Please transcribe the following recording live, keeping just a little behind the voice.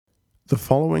The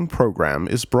following program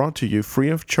is brought to you free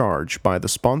of charge by the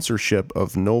sponsorship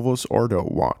of Novus Ordo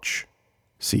Watch.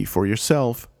 See for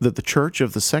yourself that the Church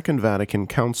of the Second Vatican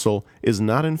Council is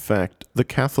not in fact the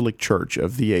Catholic Church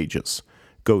of the ages.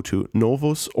 Go to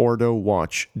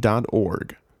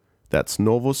novusordowatch.org. That's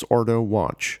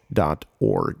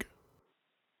novusordowatch.org.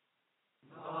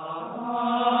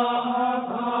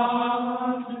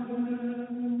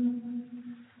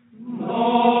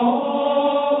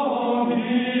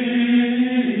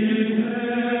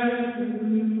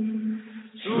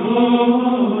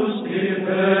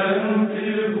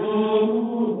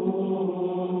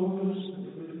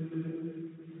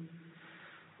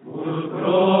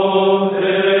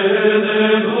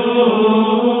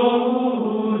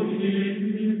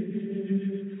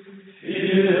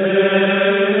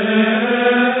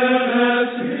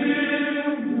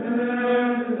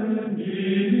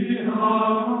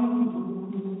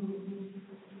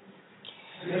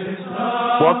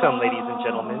 Welcome, ladies and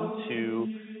gentlemen, to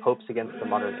Popes Against the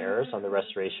Modern Errors on the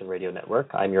Restoration Radio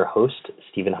Network. I'm your host,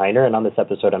 Stephen Heiner, and on this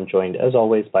episode I'm joined, as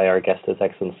always, by our guest, His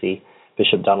Excellency,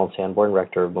 Bishop Donald Sanborn,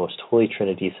 Rector of Most Holy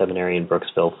Trinity Seminary in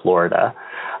Brooksville, Florida.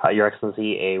 Your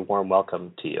Excellency, a warm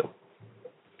welcome to you.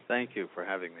 Thank you for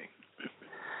having me.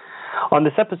 On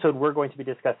this episode, we're going to be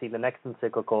discussing the next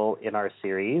encyclical in our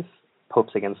series,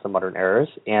 Popes Against the Modern Errors,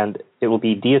 and it will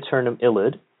be De Aeternum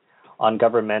Illud on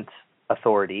government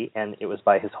authority, and it was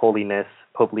by His Holiness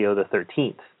Pope Leo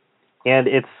XIII. And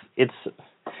it's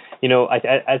you know,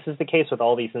 as is the case with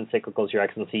all these encyclicals, Your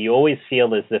Excellency, you always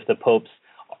feel as if the popes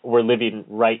were living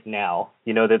right now,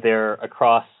 you know, that they're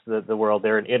across the world,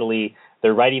 they're in Italy,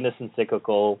 they're writing this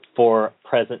encyclical for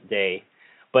present day.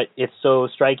 But it's so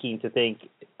striking to think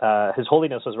His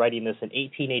Holiness was writing this in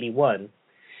 1881,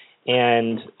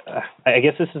 and I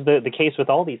guess this is the case with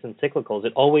all these encyclicals.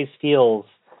 It always feels,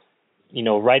 you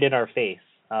know, right in our face.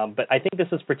 But I think this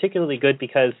is particularly good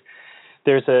because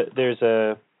there's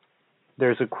a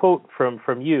quote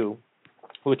from you,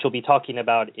 which we'll be talking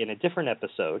about in a different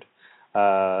episode,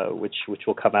 which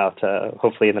will come out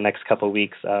hopefully in the next couple of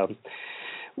weeks,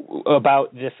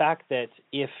 about the fact that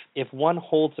if one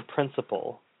holds a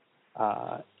principle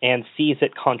and sees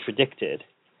it contradicted,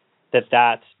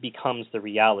 that becomes the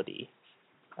reality.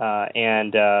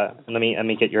 And let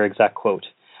me get your exact quote.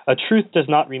 A truth does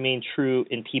not remain true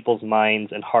in people's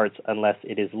minds and hearts unless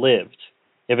it is lived.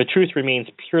 If a truth remains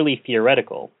purely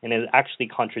theoretical and is actually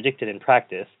contradicted in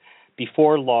practice,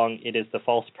 before long it is the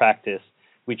false practice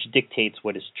which dictates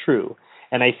what is true.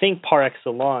 And I think par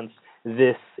excellence,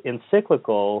 this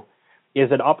encyclical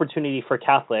is an opportunity for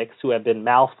Catholics who have been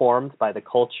malformed by the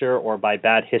culture or by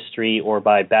bad history or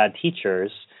by bad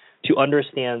teachers to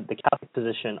understand the Catholic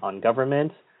position on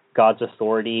government, God's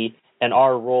authority, and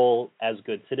our role as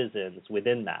good citizens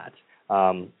within that.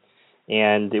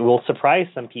 And it will surprise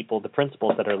some people, the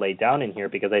principles that are laid down in here,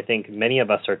 because I think many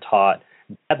of us are taught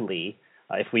badly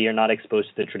if we are not exposed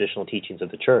to the traditional teachings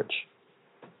of the Church.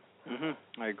 I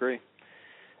agree.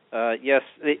 Yes,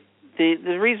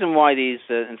 the reason why these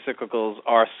encyclicals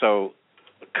are so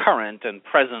current and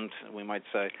present, we might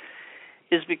say,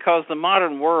 is because the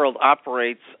modern world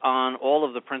operates on all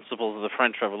of the principles of the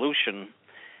French Revolution,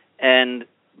 and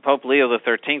Pope Leo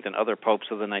XIII and other popes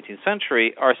of the 19th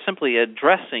century are simply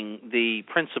addressing the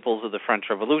principles of the French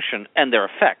Revolution and their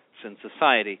effects in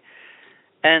society.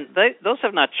 And those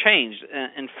have not changed.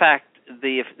 In fact,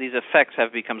 these effects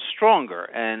have become stronger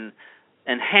and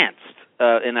enhanced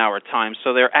in our time,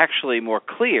 so they're actually more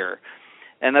clear.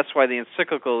 And that's why the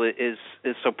encyclical is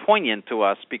so poignant to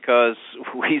us, because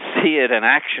we see it in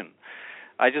action.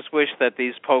 I just wish that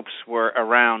these popes were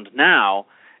around now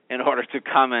in order to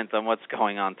comment on what's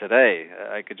going on today.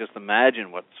 I could just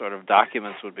imagine what sort of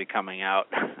documents would be coming out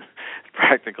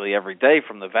practically every day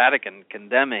from the Vatican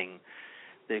condemning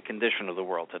the condition of the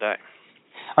world today.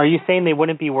 Are you saying they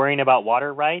wouldn't be worrying about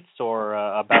water rights or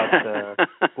about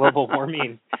global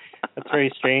warming? That's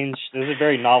very strange. Those are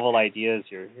very novel ideas,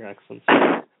 Your Excellency.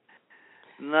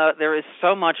 No, there is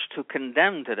so much to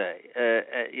condemn today.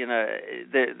 You know,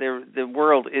 the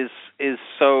world is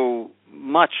so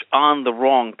much on the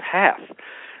wrong path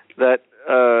that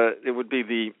it would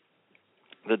be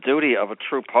the duty of a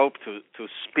true pope to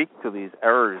speak to these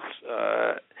errors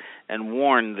and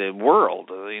warn the world,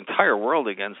 the entire world,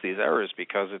 against these errors,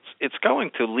 because it's going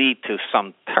to lead to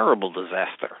some terrible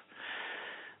disaster,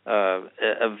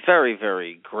 a very,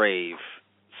 very grave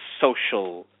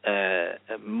social,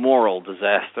 moral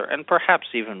disaster, and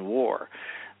perhaps even war.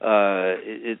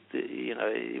 You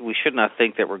know, we should not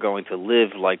think that we're going to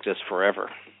live like this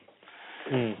forever.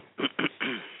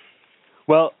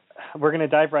 Well, we're going to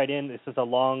dive right in. This is a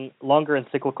longer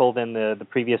encyclical than the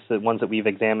previous ones that we've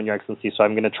examined, Your Excellency, so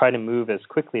I'm going to try to move as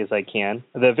quickly as I can.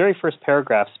 The very first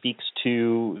paragraph speaks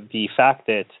to the fact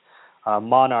that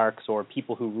monarchs or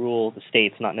people who rule the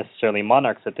states, not necessarily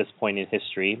monarchs at this point in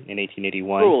history, in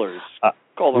 1881. Rulers.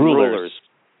 Call them rulers.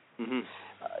 Mm-hmm.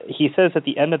 He says at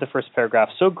the end of the first paragraph,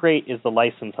 "So great is the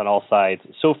license on all sides,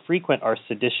 so frequent are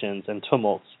seditions and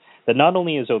tumults, that not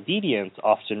only is obedience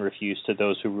often refused to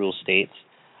those who rule states,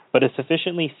 but a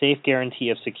sufficiently safe guarantee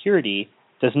of security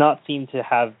does not seem to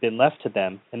have been left to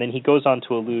them." And then he goes on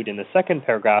to allude in the second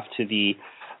paragraph to the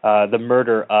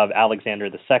murder of Alexander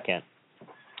II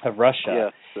of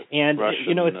Russia. Yes, and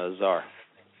Russian Tsar.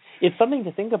 It's something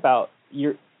to think about,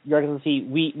 Your Excellency.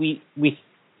 We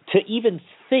to even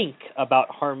think about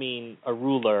harming a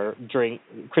ruler during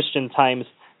Christian times,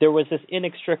 there was this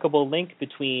inextricable link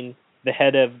between the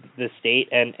head of the state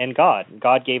and God.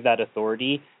 God gave that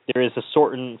authority. There is a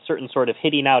certain sort of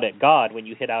hitting out at God when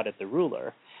you hit out at the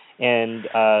ruler. And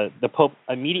the Pope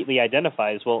immediately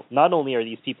identifies, well, not only are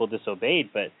these people disobeyed,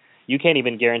 but you can't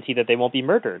even guarantee that they won't be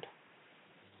murdered.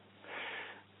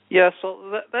 Yeah,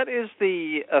 so that is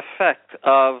the effect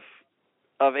of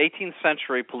 18th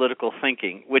century political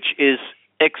thinking, which is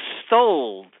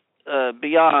extolled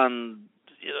beyond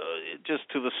just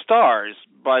to the stars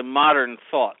by modern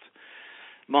thought.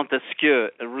 Montesquieu,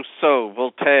 Rousseau,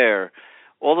 Voltaire,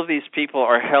 all of these people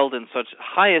are held in such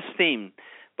high esteem,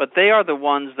 but they are the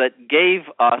ones that gave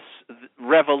us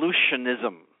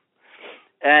revolutionism.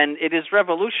 And it is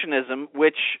revolutionism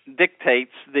which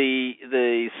dictates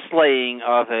the slaying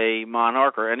of a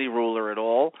monarch or any ruler at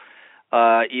all,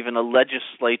 even a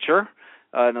legislature.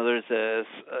 In other words,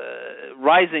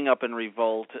 rising up in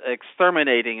revolt,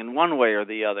 exterminating in one way or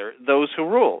the other those who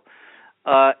rule.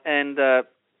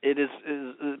 It is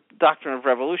the doctrine of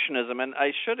revolutionism, and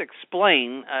I should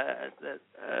explain,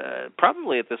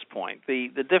 probably at this point, the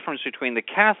difference between the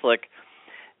Catholic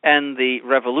and the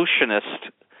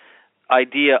revolutionist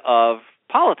idea of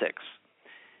politics.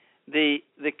 The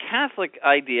Catholic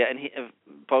idea, and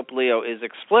Pope Leo is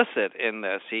explicit in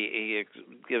this. He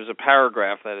gives a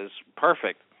paragraph that is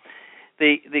perfect.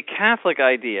 The Catholic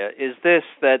idea is this: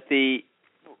 that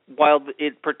while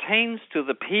it pertains to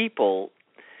the people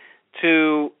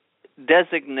to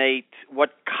designate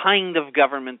what kind of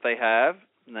government they have,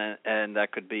 and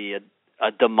that could be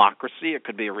a democracy, it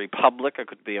could be a republic, it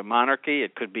could be a monarchy,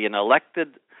 it could be an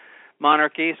elected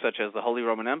monarchy, such as the Holy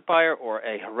Roman Empire, or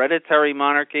a hereditary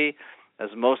monarchy, as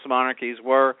most monarchies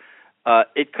were.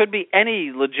 It could be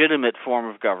any legitimate form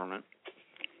of government,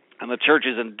 and the Church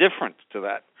is indifferent to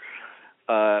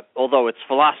that, although its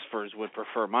philosophers would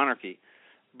prefer monarchy.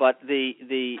 But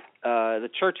the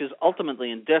Church is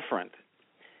ultimately indifferent.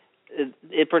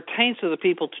 It pertains to the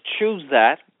people to choose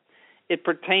that. It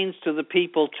pertains to the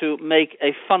people to make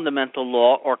a fundamental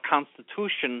law or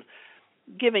constitution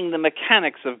giving the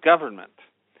mechanics of government,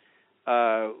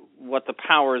 what the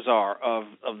powers are of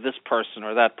this person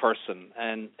or that person,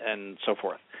 and so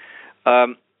forth.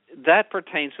 That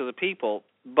pertains to the people,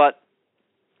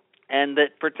 and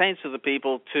that pertains to the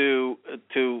people to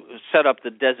set up the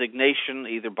designation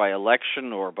either by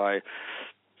election or by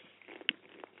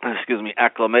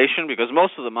acclamation, because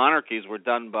most of the monarchies were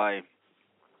done by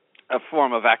a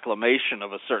form of acclamation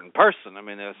of a certain person. I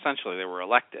mean, essentially they were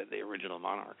elected, the original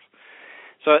monarchs.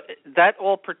 So that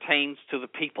all pertains to the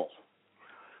people.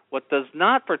 What does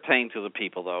not pertain to the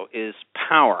people, though, is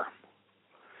power.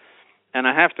 And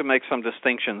I have to make some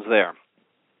distinctions there.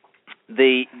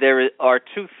 There are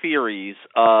two theories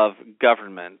of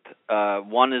government.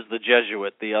 One is the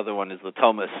Jesuit, the other one is the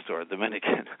Thomist or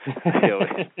Dominican.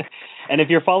 And if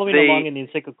you're following along in the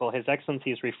encyclical, His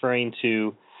Excellency is referring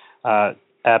to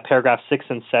paragraph 6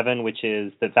 and 7, which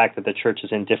is the fact that the Church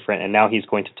is indifferent, and now he's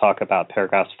going to talk about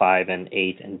paragraphs 5 and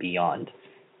 8 and beyond.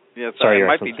 Yeah, sorry, I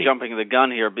might be jumping the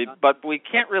gun here, but we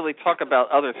can't really talk about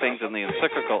other things in the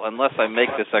encyclical unless I make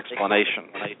this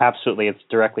explanation. Absolutely, it's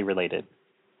directly related.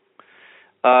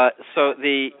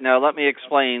 Now let me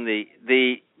explain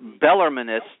the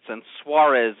Bellarminists and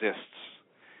Suarezists.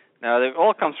 Now it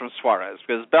all comes from Suarez,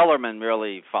 because Bellarmine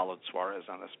merely followed Suarez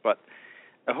on this, but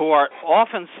who are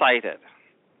often cited.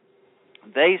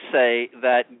 They say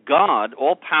that God,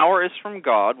 all power is from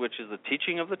God, which is the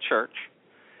teaching of the Church,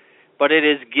 but it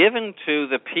is given to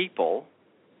the people,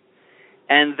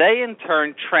 and they in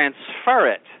turn transfer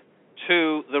it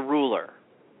to the ruler.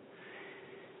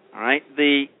 All right?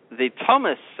 The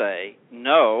Thomists say,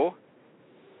 no,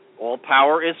 all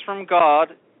power is from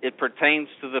God. It pertains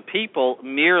to the people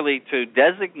merely to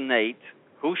designate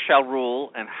who shall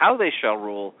rule and how they shall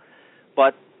rule.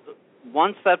 But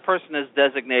once that person is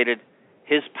designated,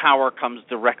 his power comes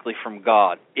directly from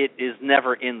God. It is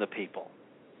never in the people.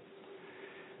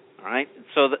 All right?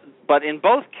 But in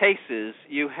both cases,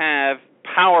 you have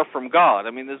power from God.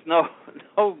 I mean, there's no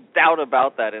doubt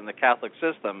about that in the Catholic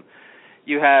system.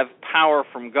 You have power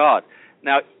from God.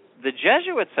 Now, the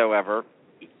Jesuits, however,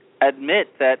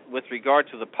 admit that with regard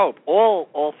to the Pope,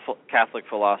 all Catholic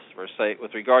philosophers say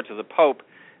with regard to the Pope,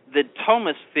 the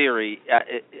Thomist theory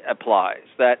applies,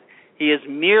 that he is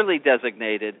merely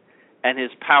designated and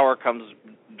his power comes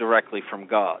directly from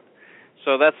God.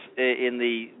 So that's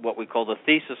in what we call the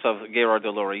thesis of Gérard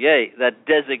de Laurier, that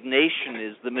designation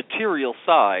is the material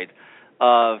side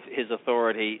of his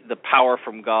authority. The power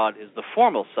from God is the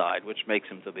formal side, which makes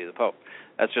him to be the Pope.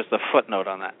 That's just a footnote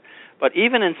on that. But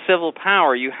even in civil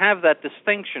power, you have that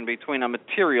distinction between a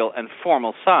material and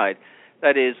formal side,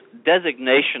 that is,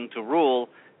 designation to rule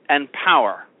and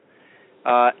power.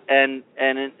 But in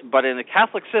the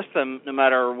Catholic system, no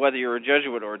matter whether you're a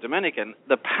Jesuit or a Dominican,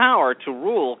 the power to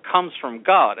rule comes from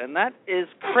God, and that is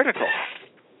critical.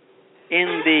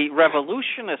 In the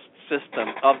revolutionist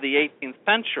system of the 18th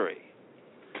century,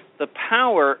 the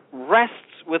power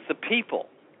rests with the people,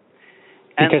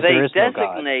 and because they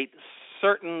designate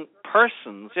certain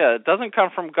persons. Yeah, it doesn't come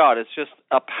from God. It's just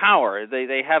a power.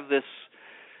 They have this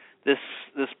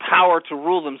power to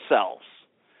rule themselves,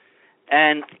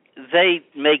 and they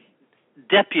make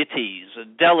deputies,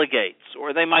 delegates,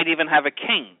 or they might even have a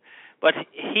king. But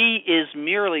he is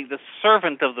merely the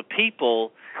servant of the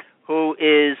people, who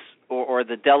is, or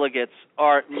the delegates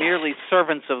are merely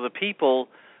servants of the people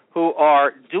who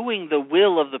are doing the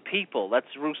will of the people. That's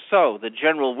Rousseau, the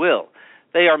general will.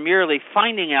 They are merely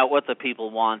finding out what the people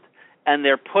want, and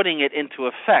they're putting it into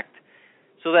effect,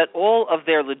 so that all of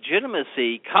their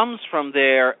legitimacy comes from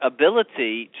their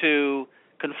ability to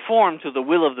conform to the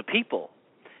will of the people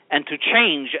and to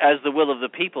change as the will of the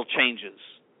people changes.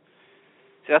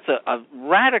 So that's a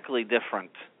radically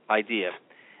different idea.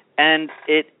 And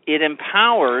it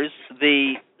empowers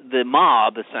the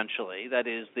mob, essentially, that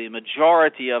is, the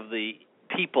majority of the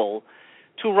people,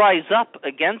 to rise up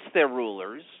against their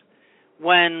rulers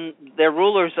when their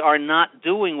rulers are not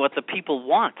doing what the people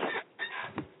want.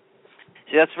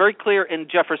 See, that's very clear in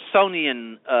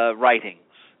Jeffersonian writings,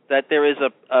 that there is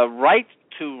a right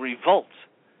to revolt.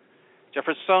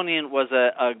 Jeffersonian was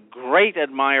a great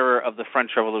admirer of the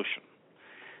French Revolution.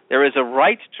 There is a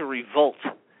right to revolt,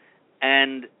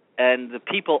 and the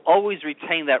people always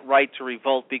retain that right to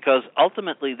revolt because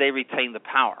ultimately they retain the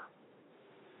power.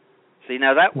 See,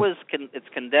 now that it's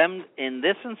condemned in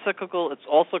this encyclical. It's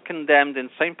also condemned in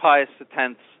St. Pius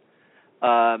X's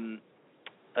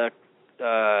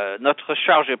Notre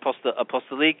Charge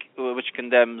Apostolique, which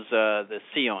condemns the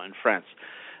Sion in France.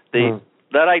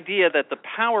 That idea that the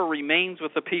power remains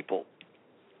with the people,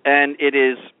 and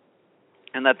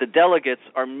that the delegates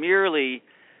are merely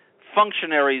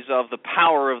functionaries of the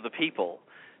power of the people,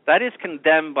 that is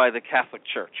condemned by the Catholic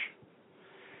Church.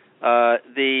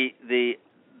 The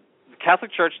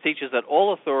Catholic Church teaches that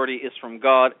all authority is from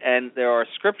God, and there are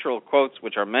scriptural quotes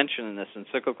which are mentioned in this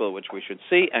encyclical, which we should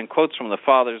see, and quotes from the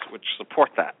Fathers which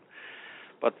support that.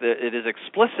 But it is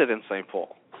explicit in St.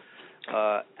 Paul.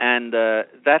 And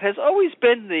that has always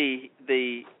been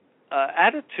the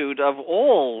attitude of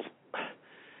all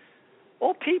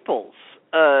peoples.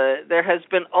 There has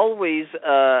been always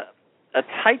a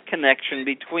tight connection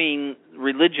between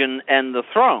religion and the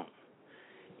throne.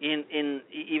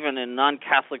 Even in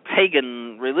non-Catholic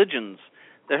pagan religions,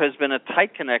 there has been a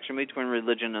tight connection between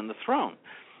religion and the throne.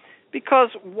 Because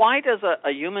why does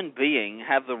a human being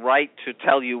have the right to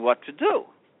tell you what to do,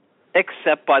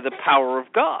 except by the power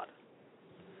of God?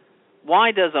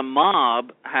 Why does a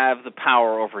mob have the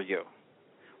power over you?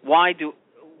 Why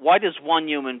does one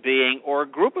human being or a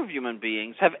group of human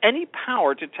beings have any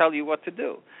power to tell you what to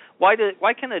do? Why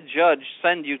can a judge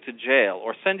send you to jail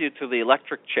or send you to the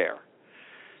electric chair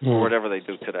or whatever they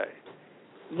do today?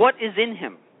 What is in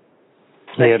him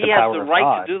that he has the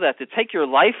right to do that, to take your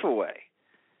life away?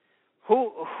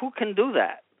 Who can do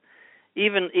that?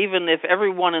 Even if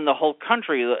everyone in the whole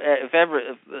country, if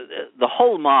the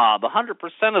whole mob,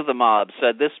 100% of the mob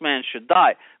said this man should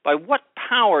die, by what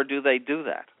power do they do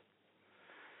that?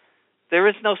 There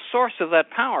is no source of that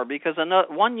power, because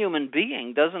one human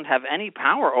being doesn't have any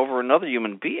power over another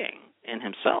human being in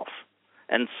himself.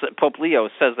 And Pope Leo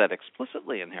says that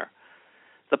explicitly in here.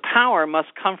 The power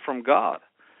must come from God.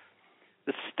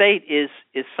 The state is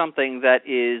something that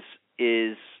is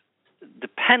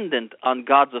dependent on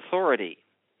God's authority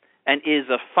and is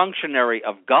a functionary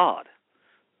of God,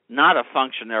 not a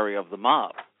functionary of the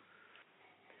mob.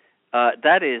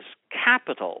 That is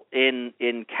capital in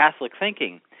Catholic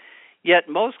thinking. Yet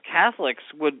most Catholics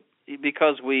would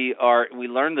because we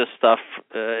learn this stuff,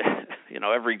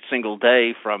 every single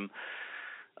day from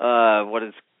what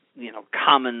is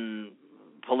common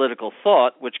political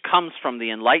thought, which comes from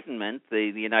the Enlightenment.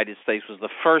 The United States was the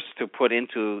first to put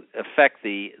into effect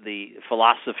the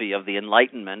philosophy of the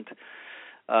Enlightenment,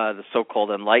 the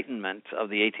so-called Enlightenment of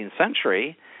the 18th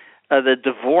century, the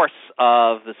divorce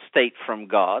of the state from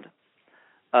God.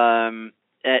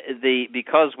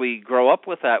 Because we grow up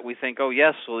with that, we think, oh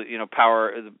yes, well,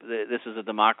 power. This is a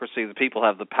democracy. The people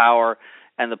have the power,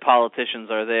 and the politicians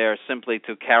are there simply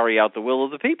to carry out the will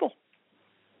of the people.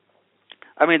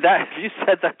 I mean, that if you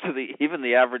said that to even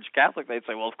the average Catholic, they'd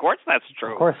say, "Well, of course that's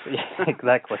true." Of course, yeah,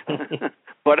 exactly.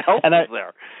 What else is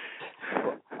there?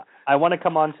 I want to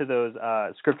come on to those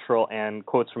scriptural and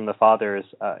quotes from the Fathers,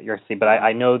 Jerzy, but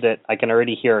I know that I can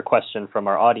already hear a question from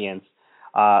our audience.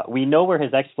 We know where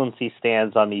His Excellency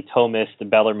stands on the Thomist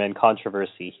Bellarmine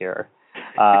controversy here.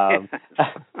 I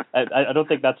don't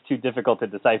think that's too difficult to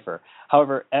decipher.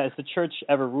 However, has the Church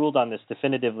ever ruled on this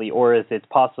definitively, or is it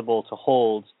possible to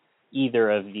hold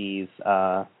either of these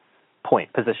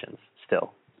positions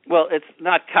still? Well, it's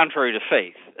not contrary to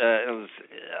faith.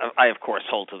 I, of course,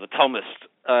 hold to the Thomist.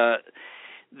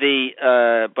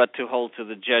 But to hold to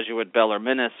the Jesuit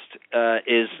Bellarminist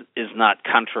is not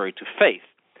contrary to faith.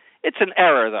 It's an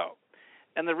error, though.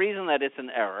 And the reason that it's an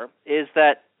error is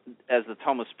that, as the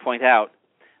Thomists point out,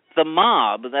 the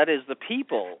mob, that is the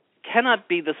people, cannot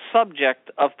be the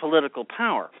subject of political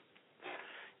power.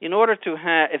 In order to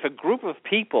if a group of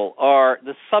people are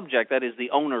the subject, that is the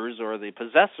owners or the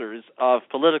possessors of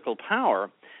political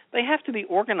power, they have to be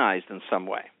organized in some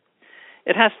way.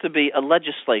 It has to be a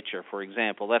legislature, for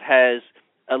example, that has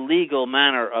a legal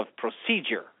manner of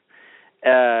procedure,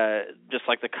 just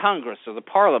like the Congress or the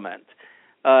Parliament.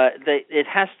 It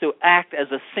has to act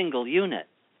as a single unit,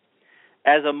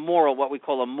 as a moral, what we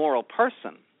call a moral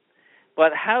person.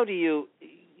 But how do you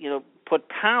put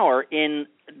power in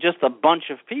just a bunch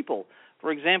of people?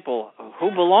 For example, who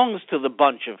belongs to the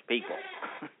bunch of people?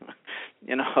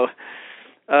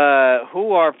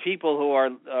 Who are people who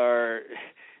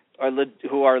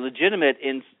are legitimate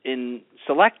in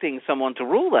selecting someone to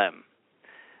rule them?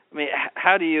 I mean,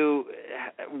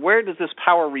 where does this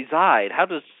power reside? How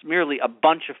does merely a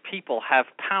bunch of people have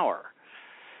power?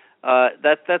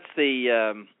 That's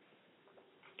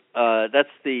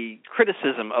the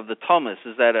criticism of the Thomists,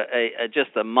 is that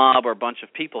just a mob or bunch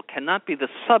of people cannot be the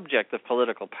subject of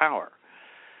political power.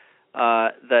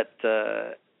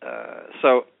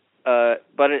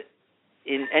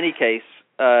 In any case,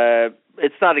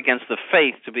 it's not against the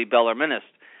faith to be Bellarminist.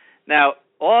 Now,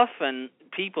 often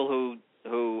people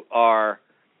who are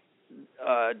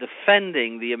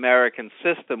defending the American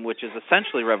system, which is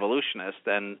essentially revolutionist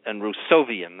and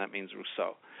Rousseauvian, that means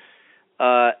Rousseau,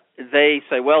 they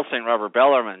say, well, St. Robert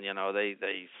Bellarmine,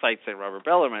 they cite St. Robert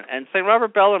Bellarmine. And St.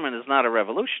 Robert Bellarmine is not a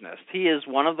revolutionist. He is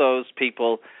one of those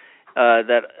people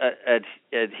that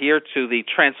adhere to the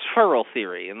transferal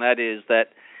theory, and that is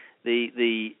that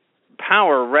the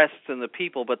power rests in the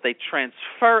people, but they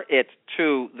transfer it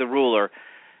to the ruler,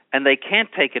 and they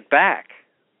can't take it back.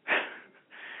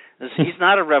 He's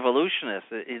not a revolutionist.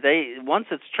 Once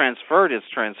it's transferred, it's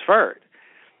transferred.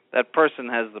 That person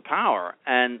has the power,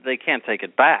 and they can't take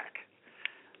it back.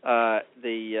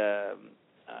 The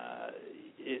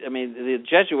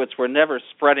Jesuits were never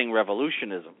spreading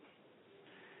revolutionism.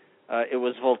 It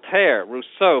was Voltaire,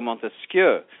 Rousseau,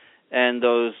 Montesquieu, and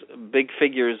those big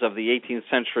figures of the 18th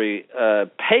century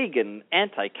pagan,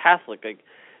 anti-Catholic,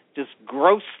 just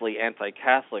grossly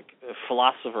anti-Catholic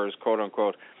philosophers,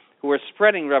 quote-unquote, who were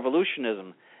spreading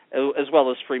revolutionism as well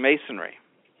as Freemasonry.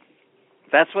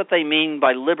 That's what they mean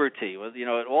by liberty.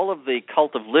 All of the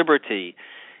cult of liberty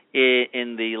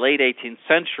in the late 18th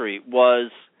century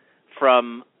was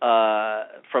from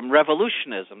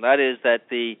revolutionism. That is, that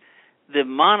the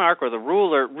monarch or the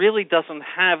ruler really doesn't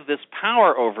have this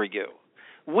power over you.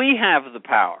 We have the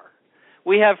power.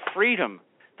 We have freedom.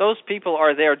 Those people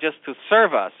are there just to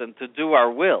serve us and to do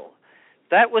our will.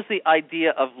 That was the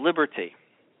idea of liberty.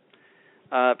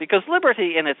 Because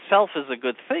liberty in itself is a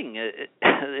good thing.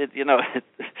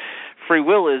 Free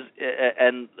will is,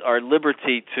 and our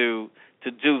liberty to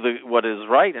do what is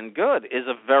right and good is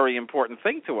a very important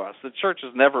thing to us. The Church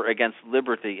is never against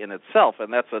liberty in itself,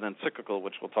 and that's an encyclical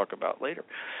which we'll talk about later.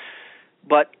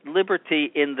 But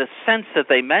liberty in the sense that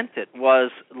they meant it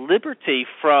was liberty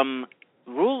from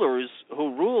rulers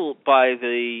who rule by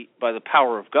the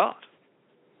power of God.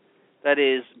 That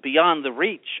is, beyond the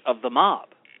reach of the mob.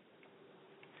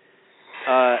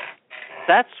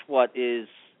 That's what is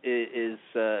is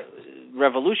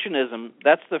revolutionism.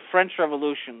 That's the French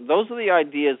Revolution. Those are the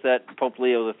ideas that Pope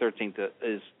Leo XIII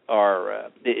is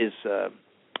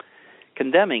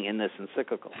condemning in this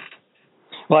encyclical.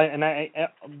 Well, and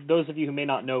those of you who may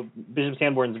not know, Bishop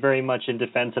Sanborn is very much in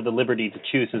defense of the liberty to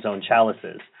choose his own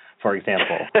chalices, for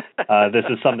example. This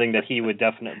is something that he would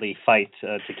definitely fight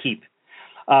to keep.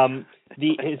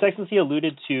 His Excellency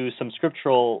alluded to some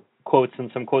scriptural quotes and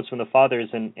some quotes from the Fathers,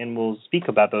 and we'll speak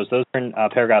about those. Those are in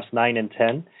paragraphs 9 and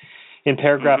 10. In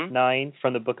paragraph 9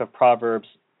 from the book of Proverbs,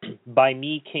 by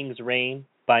me kings reign,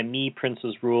 by me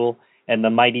princes rule, and the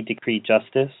mighty decree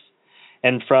justice.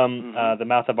 And from the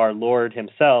mouth of our Lord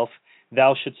himself,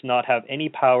 thou shouldst not have any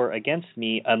power against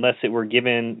me unless it were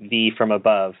given thee from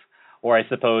above, or I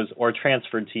suppose, or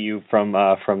transferred to you from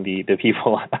the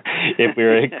people, if we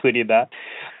were including that.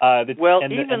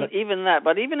 Even that,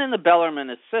 but even in the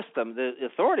Bellarminist system, the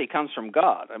authority comes from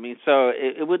God. I mean, so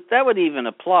that would even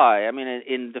apply. I mean,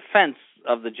 in defense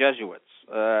of the Jesuits,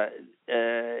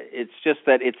 it's just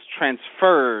that it's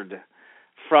transferred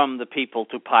from the people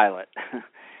to Pilate.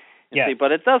 Yes. See,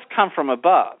 but it does come from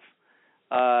above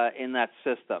in that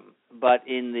system. But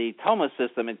in the Thomist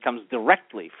system, it comes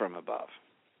directly from above.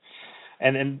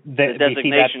 And the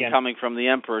designation coming from the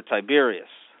Emperor Tiberius.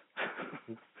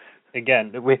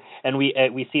 Again,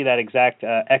 we see that exact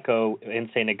echo in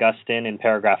St. Augustine in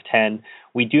paragraph 10.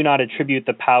 We do not attribute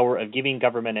the power of giving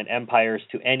government and empires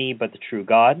to any but the true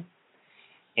God.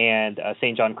 And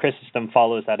St. John Chrysostom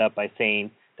follows that up by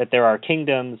saying that there are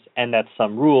kingdoms and that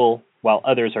some rule while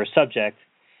others are subject,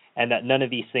 and that none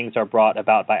of these things are brought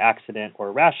about by accident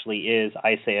or rashly is,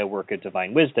 I say, a work of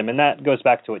divine wisdom. And that goes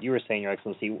back to what you were saying, Your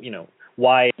Excellency.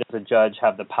 Why does a judge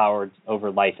have the power over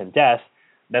life and death?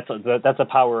 That's a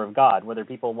power of God. Whether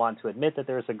people want to admit that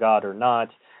there's a God or not,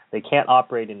 they can't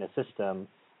operate in a system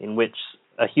in which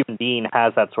a human being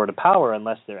has that sort of power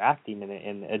unless they're acting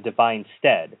in a divine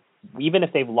stead. Even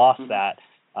if they've lost that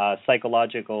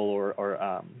psychological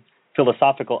or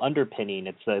philosophical underpinning,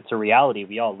 it's a reality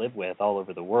we all live with all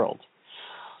over the world.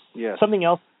 Yes. Something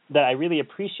else that I really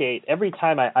appreciate every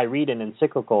time I read an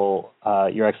encyclical,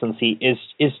 Your Excellency,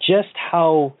 is just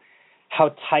how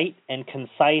tight and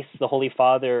concise the Holy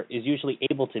Father is usually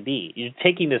able to be. You're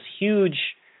taking this huge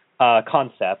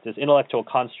concept, this intellectual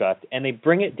construct, and they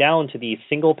bring it down to these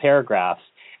single paragraphs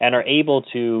and are able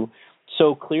to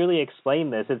so clearly explain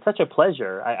this. It's such a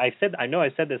pleasure. I know I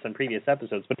said this in previous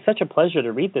episodes, but it's such a pleasure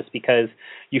to read this because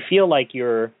you feel like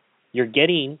you're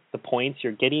getting the points,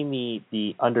 you're getting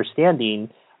the understanding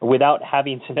without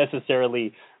having to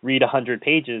necessarily read 100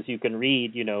 pages. You can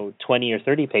read 20 or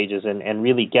 30 pages and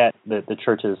really get the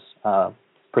church's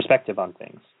perspective on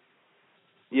things.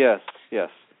 Yes.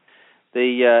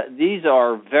 These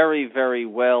are very, very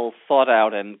well thought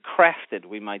out and crafted,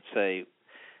 we might say,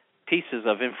 pieces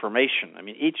of information. I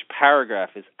mean, each paragraph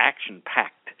is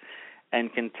action-packed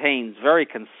and contains very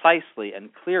concisely and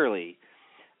clearly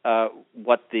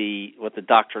what the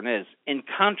doctrine is. In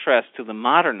contrast to the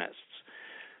modernists,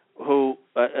 who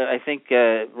I think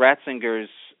Ratzinger's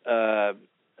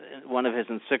one of his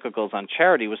encyclicals on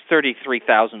charity was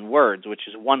 33,000 words, which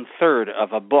is 1/3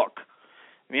 of a book.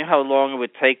 I mean, how long it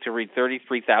would take to read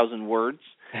 33,000 words?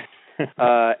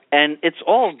 And it's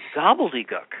all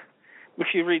gobbledygook. If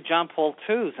you read John Paul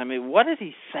II's, I mean, what did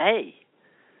he say?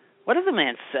 What did the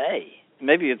man say?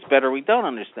 Maybe it's better we don't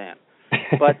understand.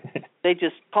 But they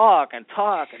just talk and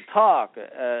talk and talk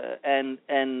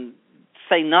and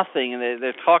say nothing, and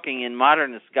they're talking in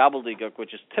modernist gobbledygook,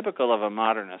 which is typical of a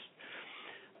modernist.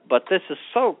 But this is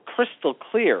so crystal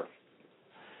clear.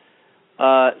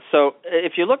 So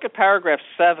if you look at paragraph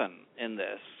 7 in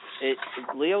this,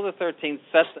 Leo XIII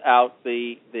sets out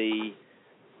the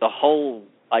whole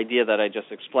idea that I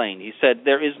just explained. He said,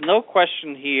 there is no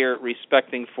question here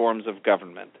respecting forms of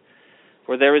government,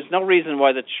 for there is no reason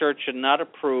why the Church should not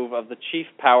approve of the chief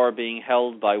power being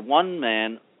held by one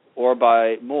man or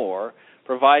by more,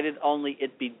 provided only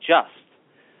it be just.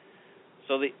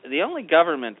 So the only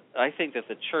government I think that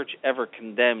the Church ever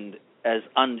condemned as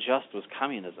unjust was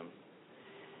communism,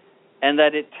 and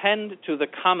that it tend to the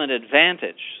common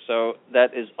advantage. So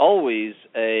that is always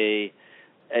a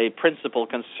principle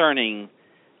concerning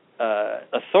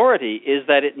authority, is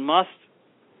that it must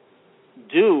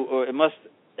do, or it must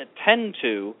tend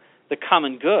to the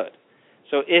common good.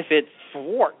 So if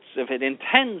it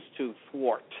intends to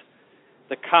thwart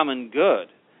the common good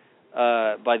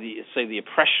by the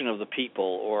oppression of the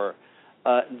people, or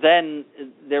then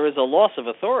there is a loss of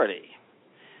authority,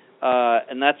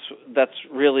 and that's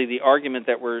really the argument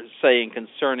that we're saying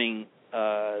concerning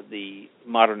the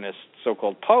modernist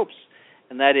so-called popes,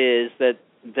 and that is that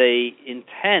they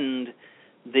intend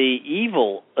the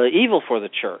evil for the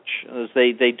church.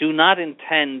 They do not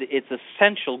intend its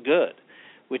essential good,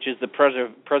 which is the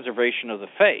preservation of the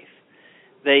faith.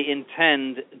 They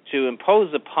intend to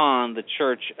impose upon the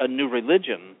church a new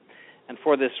religion, and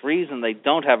for this reason they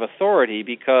don't have authority,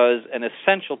 because an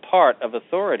essential part of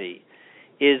authority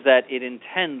is that it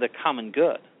intend the common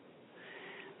good.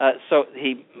 So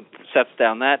he sets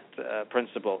down that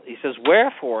principle. He says,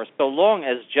 wherefore, so long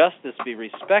as justice be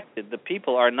respected, the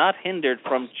people are not hindered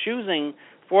from choosing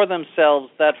for themselves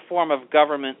that form of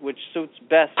government which suits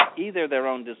best either their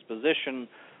own disposition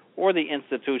or the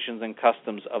institutions and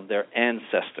customs of their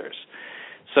ancestors.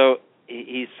 So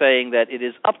he's saying that it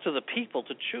is up to the people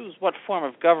to choose what form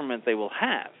of government they will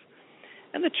have.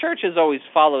 And the church has always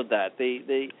followed that.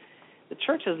 The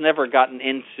church has never gotten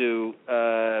into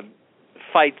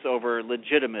fights over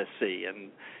legitimacy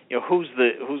and who's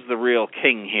the real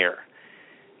king here.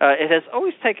 It has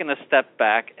always taken a step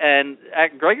back, and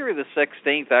Gregory the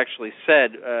 16th actually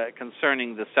said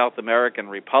concerning the South American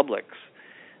republics,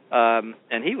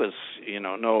 and he was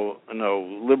no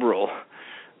liberal,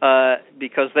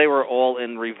 because they were all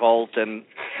in revolt and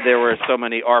there were so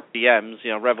many RPMs,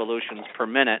 revolutions per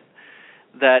minute,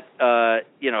 that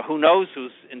who knows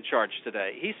who's in charge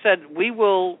today. He said, we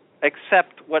will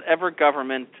accept whatever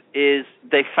government is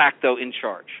de facto in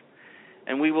charge,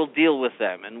 and we will deal with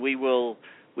them, and we will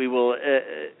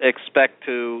expect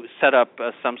to set up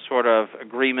some sort of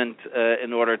agreement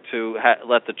in order to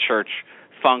let the church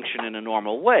function in a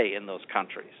normal way in those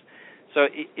countries. So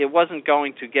it wasn't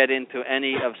going to get into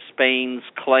any of Spain's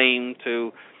claim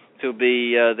to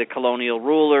be the colonial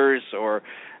rulers, or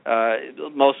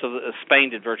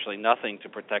Spain did virtually nothing to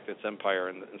protect its empire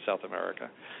in South America,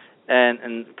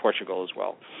 and Portugal as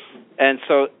well. And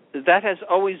so that has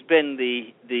always been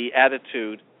the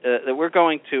attitude, that we're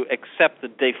going to accept the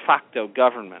de facto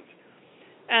government.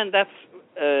 And that's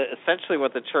essentially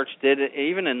what the church did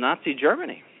even in Nazi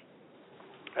Germany.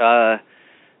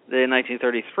 In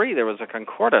 1933, there was a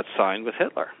Concordat signed with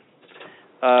Hitler.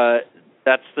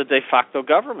 That's the de facto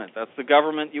government. That's the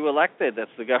government you elected.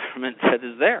 That's the government that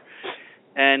is there.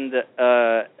 And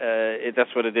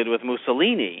that's what it did with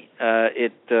Mussolini.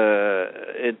 That's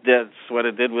what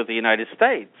it did with the United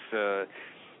States.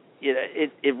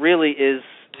 It really is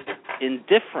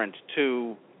indifferent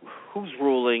to who's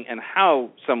ruling and how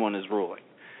someone is ruling,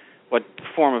 what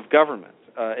form of government.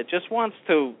 It just wants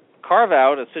to carve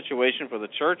out a situation for the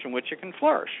church in which it can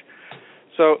flourish.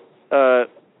 So that's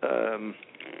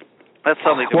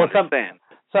something to understand.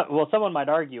 Someone might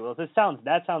argue,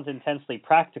 that sounds intensely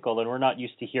practical, and we're not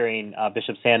used to hearing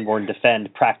Bishop Sanborn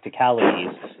defend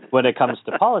practicalities when it comes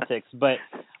to politics. But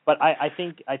I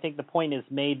think the point is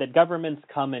made that governments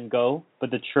come and go, but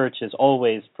the church is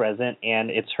always present, and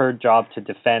it's her job to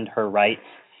defend her rights,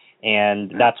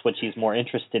 and that's what she's more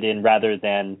interested in, rather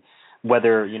than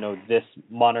whether this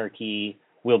monarchy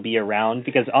will be around.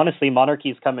 Because honestly,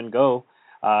 monarchies come and go.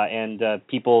 And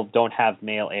people don't have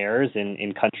male heirs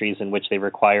in countries in which they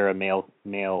require a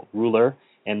male ruler,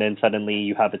 and then suddenly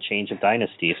you have a change of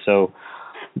dynasty. So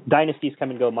dynasties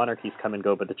come and go, monarchies come and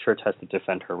go, but the church has to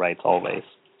defend her rights always.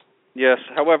 Yes,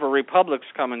 however, republics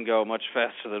come and go much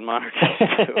faster than monarchies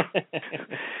do.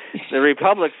 The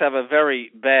republics have a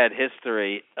very bad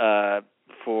history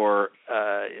for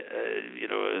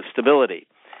stability.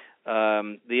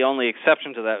 The only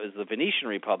exception to that is the Venetian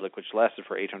Republic, which lasted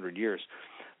for 800 years.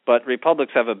 But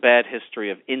republics have a bad history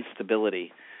of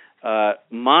instability.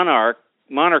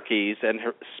 Monarchies, and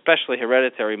especially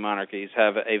hereditary monarchies,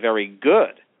 have a very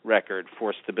good record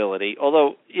for stability,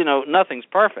 although, nothing's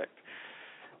perfect.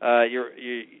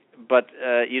 But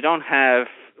you don't have,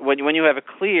 when you have a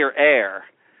clear heir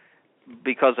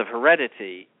because of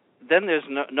heredity, then there's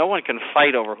no one can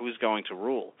fight over who's going to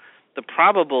rule. The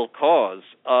probable cause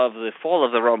of the fall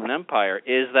of the Roman Empire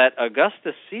is that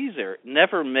Augustus Caesar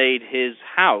never made his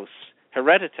house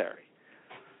hereditary.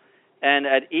 And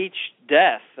at each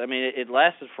death, it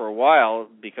lasted for a while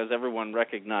because everyone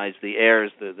recognized the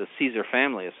heirs, the Caesar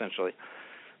family, essentially,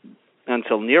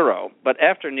 until Nero. But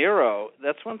after Nero,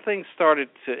 that's when things started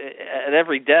to, at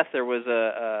every death there was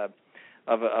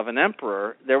of an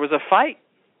emperor, there was a fight.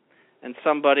 And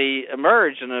somebody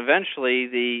emerged, and eventually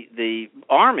the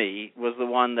army was the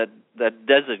one that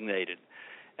designated.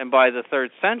 And by the 3rd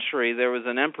century, there was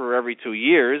an emperor every 2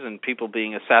 years, and people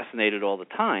being assassinated all the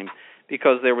time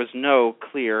because there was no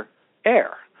clear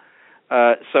heir.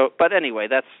 But anyway,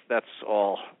 that's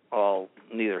all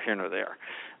neither here nor there.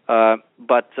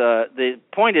 But the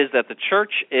point is that the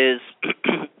church is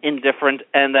indifferent,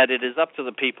 and that it is up to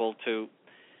the people to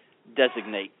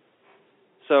designate.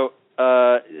 So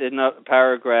in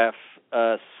paragraph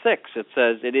 6, it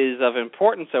says, "It is of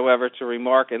importance, however, to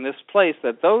remark in this place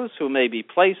that those who may be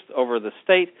placed over the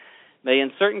state may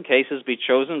in certain cases be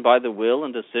chosen by the will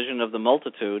and decision of the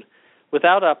multitude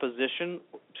without opposition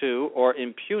to or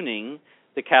impugning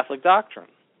the Catholic doctrine.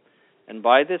 And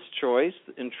by this choice,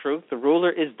 in truth, the ruler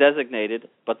is designated,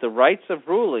 but the rights of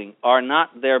ruling are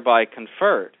not thereby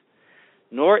conferred,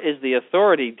 nor is the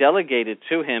authority delegated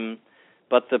to him,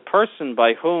 but the person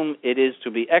by whom it is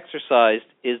to be exercised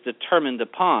is determined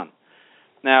upon."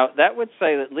 Now, that would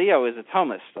say that Leo is a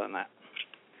Thomist on that.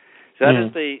 So that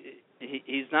is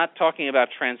he's not talking about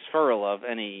transferal of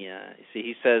any,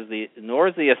 he says, nor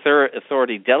is the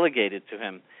authority delegated to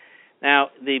him.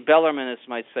 Now, the Bellarminists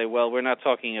might say, well, we're not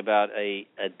talking about a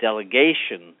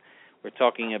delegation, we're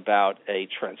talking about a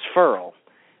transferal.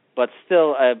 But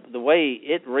still, the way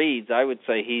it reads, I would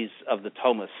say he's of the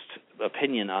Thomist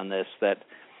opinion on this, that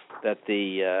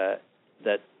the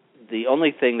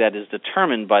only thing that is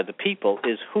determined by the people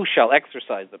is who shall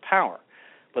exercise the power,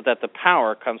 but that the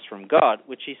power comes from God,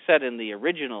 which he said in the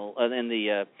original, in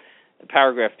the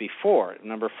paragraph before,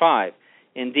 number 5.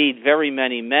 "Indeed, very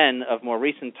many men of more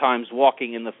recent times,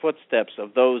 walking in the footsteps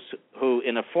of those who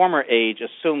in a former age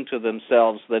assumed to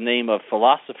themselves the name of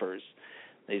philosophers,"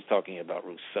 he's talking about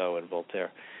Rousseau and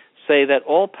Voltaire, "say that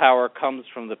all power comes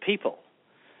from the people,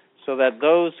 so that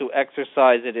those who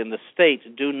exercise it in the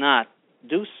state do not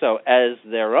do so as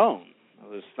their own."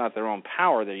 It's not their own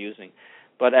power they're using,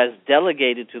 but as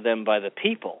delegated to them by the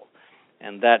people,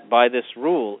 and that by this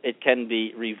rule it can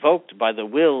be revoked by the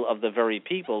will of the very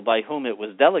people by whom it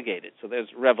was delegated. So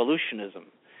there's revolutionism.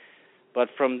 But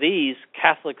from these,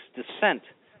 Catholics dissent,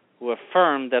 who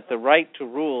affirm that the right to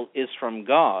rule is from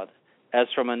God,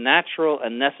 as from a natural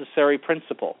and necessary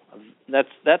principle.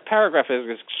 That paragraph is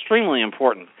extremely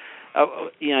important.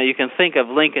 You can think of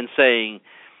Lincoln saying,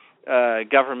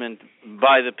 government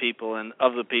by the people and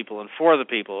of the people and for the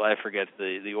people. I forget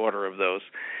the order of those.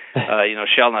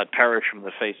 Shall not perish from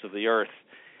the face of the earth.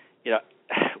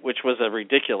 Which was a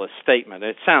ridiculous statement.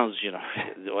 It sounds,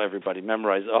 everybody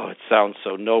memorized. Oh, it sounds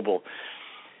so noble.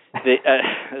 As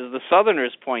the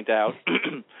Southerners point out,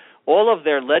 all of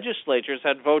their legislatures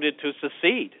had voted to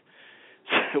secede.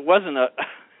 So it wasn't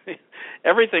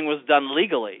everything was done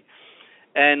legally.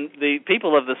 And the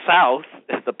people of the South,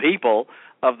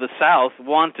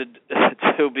 wanted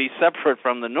to be separate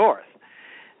from the North.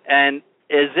 And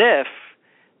as if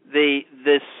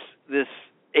this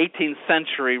 18th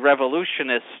century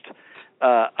revolutionist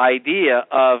idea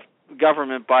of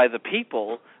government by the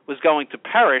people was going to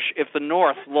perish if the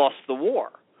North lost the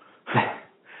war.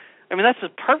 I mean, that's a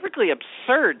perfectly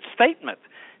absurd statement,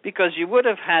 because you would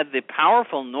have had the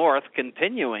powerful North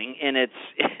continuing in its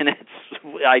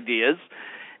ideas.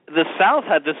 The South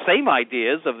had the same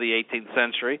ideas of the 18th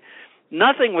century.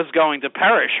 Nothing was going to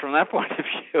perish from that point of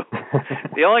view.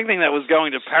 The only thing that was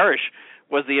going to perish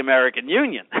was the American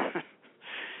Union.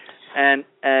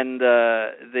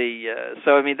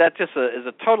 So I mean, that just is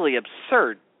a totally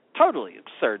absurd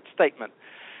statement.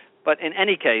 But in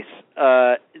any case,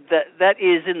 that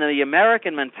is in the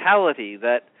American mentality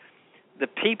that the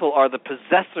people are the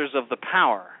possessors of the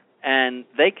power, and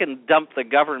they can dump the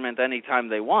government anytime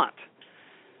they want.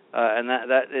 And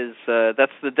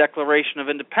that's the Declaration of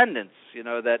Independence.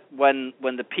 That when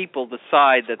the people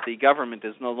decide that the government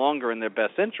is no longer in their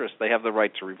best interest, they have the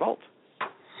right to revolt.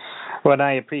 Well, and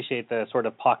I appreciate the sort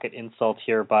of pocket insult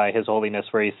here by His Holiness,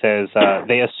 where he says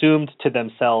they assumed to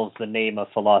themselves the name of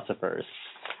philosophers.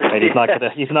 Right? He's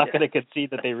not going to concede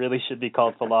that they really should be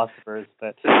called philosophers,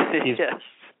 but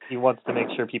he wants to make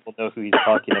sure people know who he's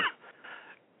talking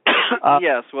about.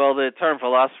 Yes, well, the term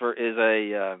philosopher is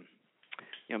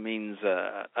means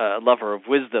a lover of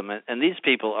wisdom, and these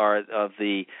people are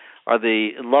the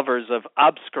lovers of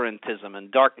obscurantism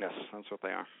and darkness. That's what they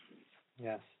are.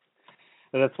 Yes.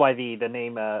 So that's why the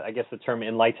name, I guess the term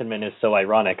enlightenment is so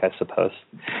ironic, I suppose.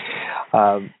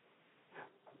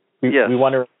 We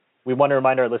want to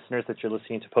remind our listeners that you're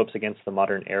listening to Popes Against the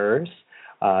Modern Errors.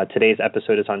 Today's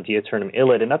episode is on Diuturnum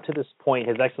Illud, and up to this point,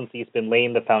 His Excellency has been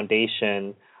laying the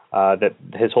foundation that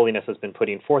His Holiness has been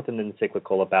putting forth in the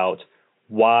encyclical about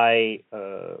why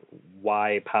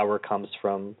power comes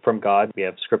from God. We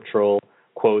have scriptural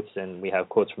quotes and we have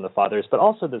quotes from the Fathers, but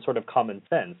also the sort of common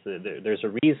sense. There's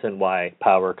a reason why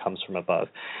power comes from above.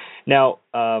 Now,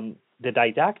 the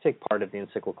didactic part of the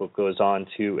encyclical goes on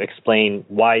to explain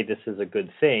why this is a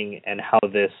good thing and how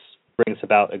this brings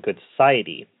about a good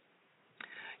society.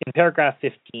 In paragraph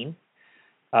 15,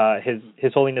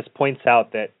 His Holiness points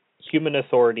out that human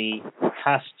authority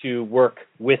has to work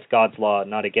with God's law,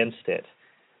 not against it.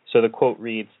 So the quote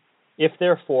reads, If,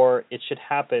 therefore, it should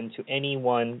happen to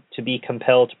anyone to be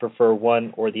compelled to prefer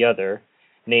one or the other,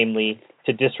 namely,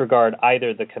 to disregard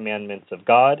either the commandments of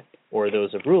God or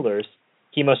those of rulers,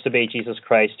 he must obey Jesus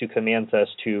Christ, who commands us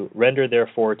to render,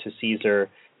 therefore, to Caesar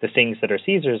the things that are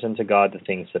Caesar's, and to God the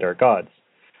things that are God's.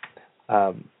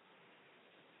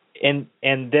 And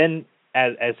then,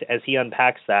 as he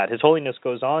unpacks that, His Holiness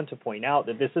goes on to point out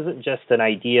that this isn't just an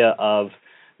idea of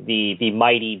the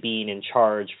mighty being in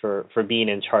charge for being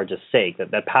in charge's sake,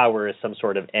 that power is some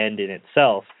sort of end in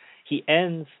itself. He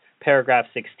ends paragraph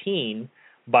 16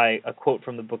 by a quote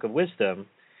from the Book of Wisdom: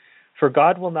 "For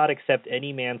God will not accept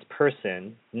any man's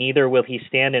person, neither will he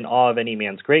stand in awe of any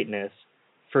man's greatness,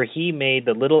 for he made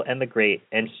the little and the great,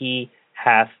 and he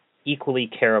hath equally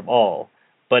care of all.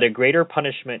 But a greater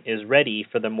punishment is ready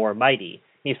for the more mighty."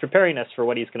 He's preparing us for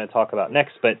what he's going to talk about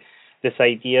next, but this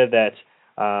idea that,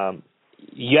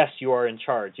 yes, you are in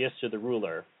charge, yes, you're the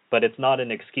ruler, but it's not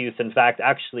an excuse. In fact,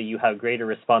 actually, you have greater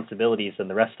responsibilities than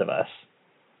the rest of us.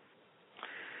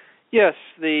 Yes,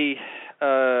 when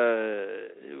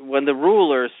the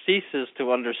ruler ceases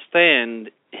to understand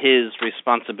his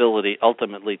responsibility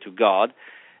ultimately to God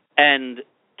and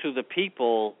to the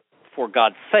people for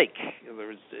God's sake,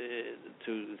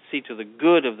 to see to the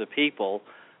good of the people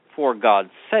for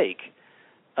God's sake,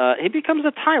 he becomes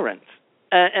a tyrant.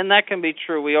 And that can be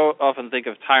true. We often think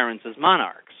of tyrants as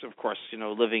monarchs, of course,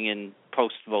 living in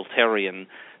post-Voltairean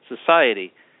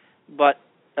society. But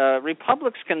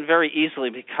republics can very easily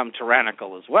become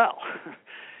tyrannical as well.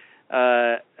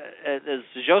 As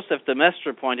Joseph de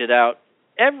Maistre pointed out,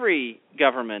 every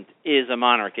government is a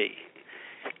monarchy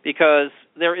because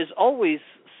there is always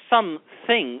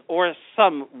something or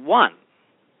someone,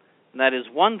 and that is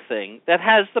one thing, that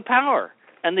has the power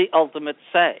and the ultimate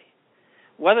say.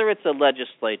 Whether it's a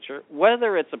legislature,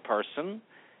 whether it's a person,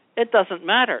 it doesn't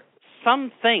matter.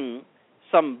 Something,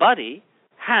 somebody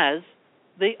has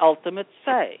the ultimate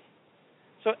say.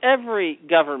 So every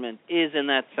government is, in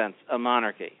that sense, a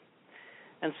monarchy.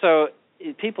 And so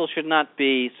people should not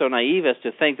be so naive as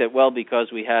to think that, well,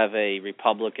 because we have a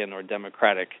Republican or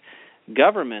Democratic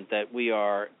government that we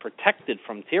are protected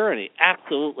from tyranny.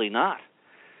 Absolutely not.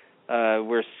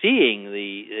 We're seeing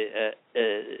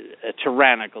a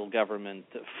tyrannical government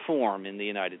form in the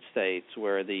United States,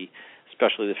 where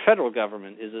especially the federal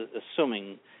government is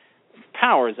assuming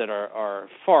powers that are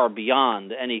far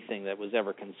beyond anything that was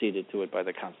ever conceded to it by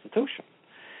the Constitution,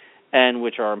 and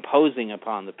which are imposing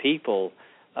upon the people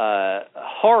a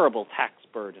horrible tax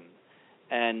burden,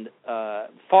 and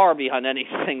far beyond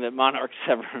anything that monarchs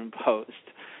ever imposed.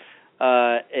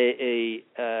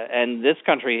 And this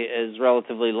country is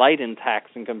relatively light in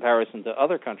tax in comparison to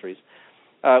other countries,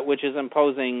 which is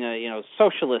imposing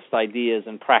socialist ideas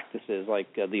and practices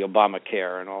like the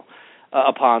Obamacare and all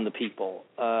upon the people.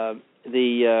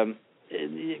 Any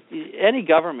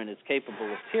government is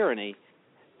capable of tyranny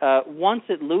once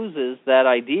it loses that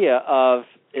idea of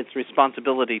its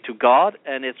responsibility to God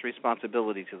and its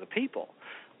responsibility to the people,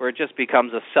 where it just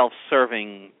becomes a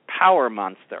self-serving power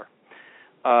monster.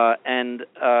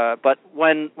 But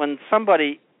when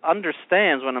somebody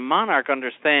understands, when a monarch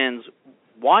understands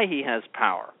why he has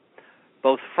power,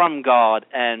 both from God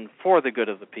and for the good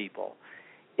of the people,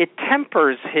 it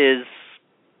tempers his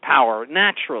power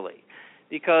naturally,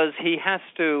 because he has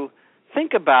to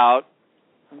think about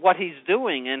what he's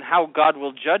doing and how God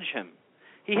will judge him.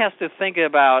 He has to think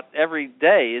about every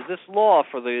day, is this law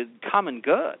for the common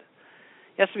good?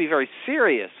 He has to be very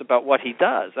serious about what he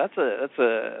does. That's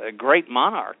a great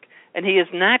monarch. And he is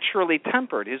naturally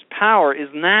tempered. His power is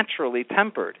naturally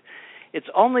tempered. It's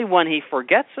only when he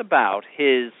forgets about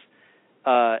his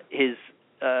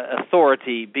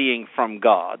authority being from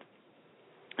God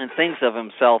and thinks of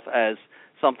himself as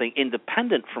something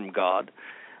independent from God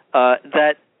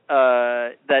that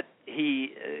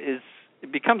he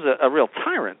becomes a real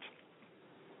tyrant.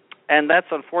 And that's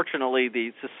unfortunately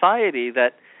the society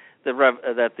that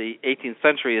the 18th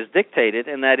century has dictated,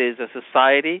 and that is a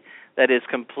society that is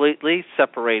completely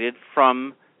separated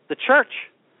from the church,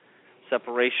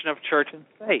 separation of church and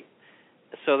state,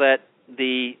 so that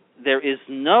there is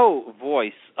no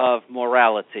voice of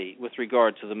morality with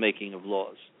regard to the making of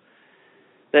laws.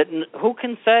 That who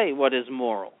can say what is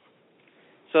moral?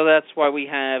 So that's why we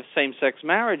have same-sex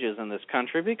marriages in this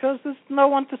country, because there's no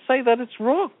one to say that it's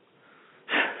wrong.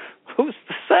 Who's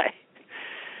to say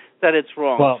that it's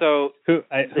wrong? Well, so who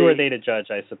are they to judge,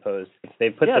 I suppose? They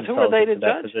put themselves into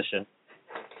that position.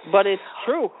 But it's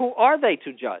true. Who are they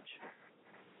to judge?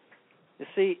 You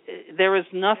see, there is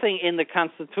nothing in the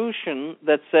Constitution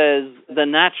that says the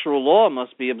natural law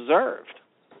must be observed.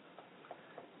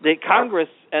 The Congress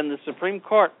and the Supreme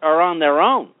Court are on their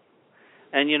own.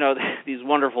 and these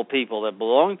wonderful people that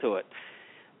belong to it.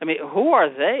 I mean, who are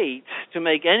they to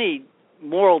make any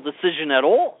moral decision at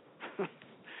all?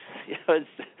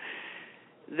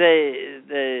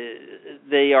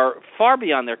 They are far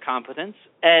beyond their competence,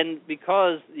 and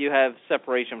because you have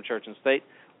separation of church and state,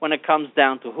 when it comes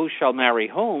down to who shall marry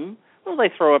whom, well, they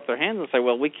throw up their hands and say,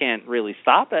 well, we can't really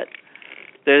stop it.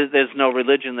 There's no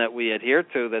religion that we adhere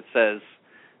to that says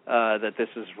that this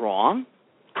is wrong.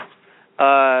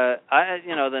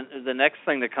 The next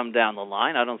thing to come down the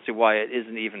line, I don't see why it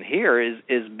isn't even here,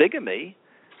 is bigamy.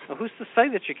 Well, who's to say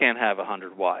that you can't have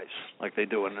 100 wives like they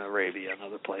do in Arabia and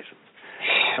other places?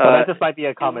 Well, that just might be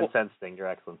a common sense thing, Your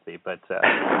Excellency, but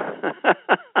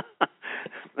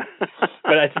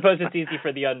but I suppose it's easy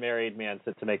for the unmarried man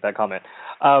to make that comment.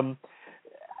 As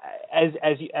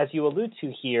you allude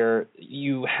to here,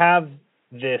 you have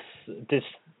this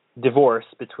divorce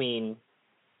between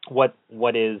what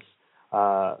is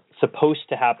supposed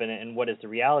to happen and what is the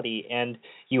reality, and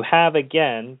you have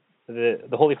again the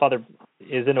Holy Father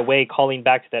is in a way calling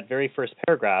back to that very first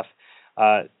paragraph,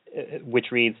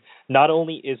 which reads, "Not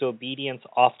only is obedience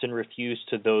often refused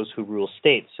to those who rule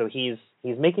states," so he's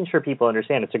making sure people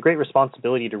understand it's a great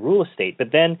responsibility to rule a state,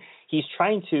 but then he's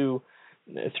trying to,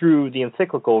 through the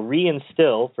encyclical,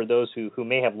 reinstill for those who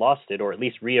may have lost it, or at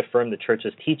least reaffirm the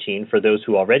Church's teaching for those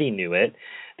who already knew it,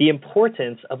 the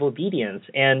importance of obedience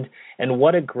and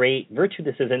what a great virtue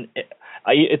this is. And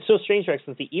it's so strange, Your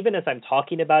Excellency, even as I'm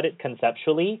talking about it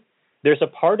conceptually, there's a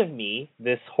part of me,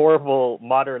 this horrible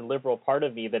modern liberal part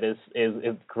of me, that is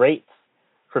great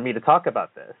for me to talk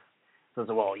about this. So,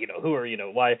 well, who are,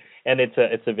 why? And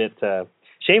it's a bit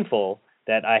shameful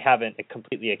that I haven't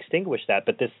completely extinguished that.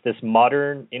 But this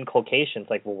modern inculcation, it's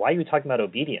like, well, why are you talking about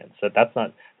obedience? That's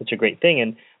not such a great thing.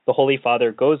 And the Holy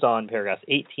Father goes on, paragraphs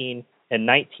 18 and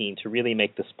 19, to really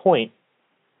make this point.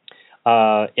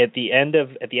 At the end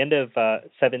of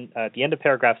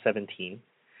paragraph 17,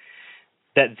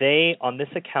 that they on this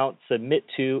account submit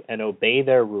to and obey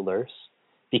their rulers,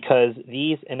 because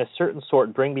these in a certain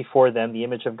sort bring before them the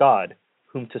image of God,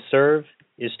 whom to serve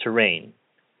is to reign.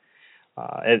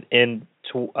 In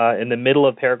the middle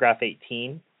of paragraph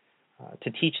 18,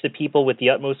 to teach the people with the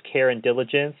utmost care and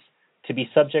diligence to be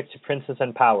subject to princes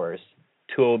and powers,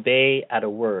 to obey at a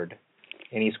word.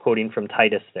 And he's quoting from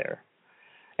Titus there.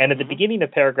 And at the beginning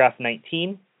of paragraph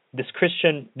 19, this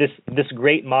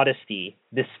great modesty,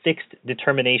 this fixed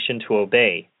determination to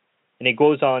obey. And it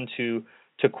goes on to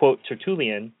quote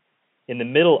Tertullian in the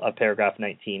middle of paragraph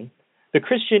 19, "The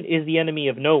Christian is the enemy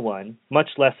of no one,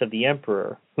 much less of the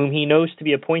emperor, whom he knows to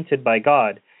be appointed by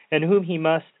God, and whom he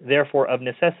must, therefore, of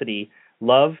necessity,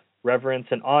 love, reverence,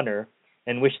 and honor,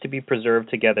 and wish to be preserved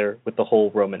together with the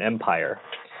whole Roman Empire."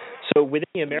 So within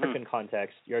the American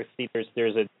context,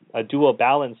 there's a dual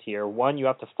balance here. One, you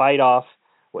have to fight off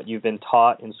what you've been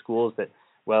taught in schools that,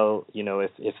 well,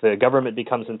 if the government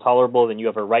becomes intolerable, then you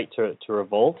have a right to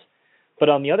revolt. But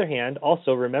on the other hand,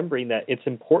 also remembering that it's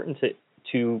important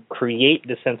to create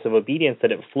the sense of obedience,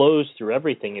 that it flows through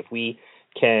everything. If we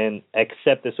can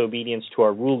accept this obedience to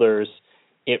our rulers,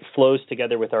 it flows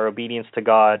together with our obedience to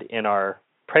God in our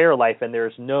prayer life, and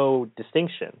there's no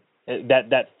distinction.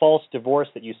 That false divorce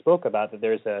that you spoke about, that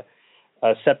there's a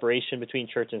separation between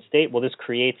church and state, well, this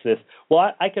creates this,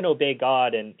 well, I can obey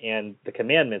God and the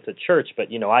commandments at church, but,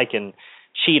 I can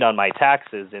cheat on my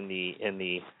taxes in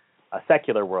the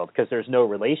secular world because there's no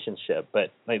relationship.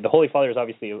 But the Holy Father is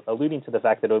obviously alluding to the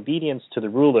fact that obedience to the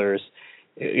rulers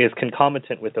is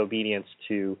concomitant with obedience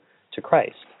to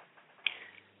Christ.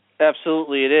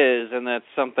 Absolutely it is, and that's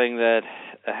something that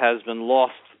has been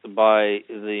lost by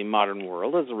the modern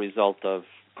world as a result of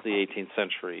the 18th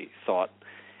century thought.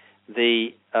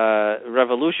 The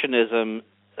revolutionism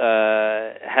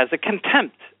has a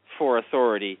contempt for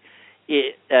authority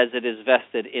as it is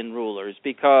vested in rulers,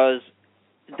 because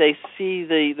they see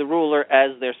the ruler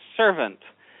as their servant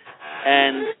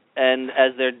and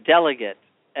as their delegate,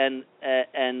 and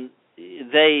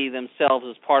they themselves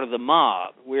as part of the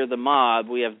mob. We're the mob.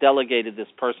 We have delegated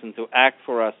this person to act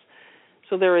for us.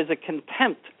 So there is a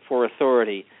contempt for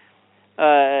authority.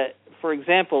 For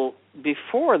example,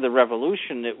 before the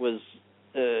revolution, it was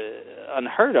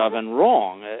unheard of and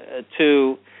wrong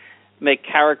to make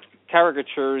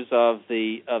caricatures of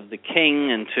the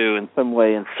king and to in some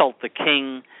way insult the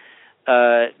king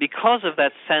because of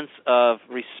that sense of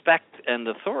respect and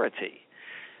authority.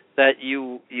 That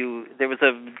there was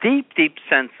a deep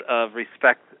sense of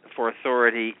respect for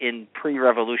authority in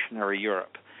pre-revolutionary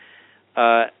Europe.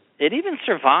 It even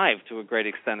survived to a great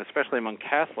extent, especially among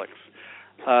Catholics.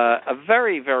 A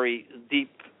very, very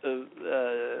deep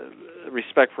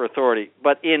respect for authority.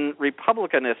 But in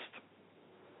republicanist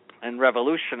and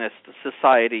revolutionist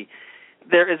society,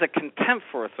 there is a contempt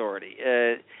for authority.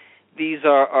 These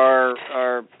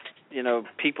are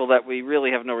people that we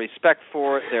really have no respect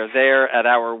for. They're there at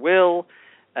our will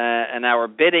and our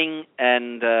bidding,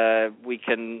 and we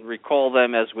can recall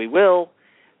them as we will.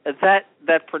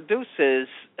 That produces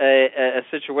a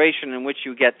situation in which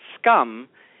you get scum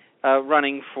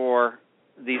running for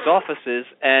these offices,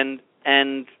 and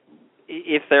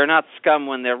if they're not scum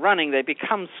when they're running, they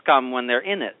become scum when they're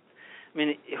in it. I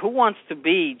mean, who wants to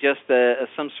be just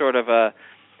some sort of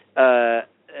a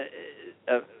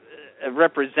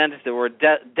representative or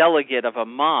delegate of a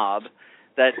mob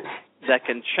that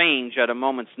can change at a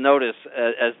moment's notice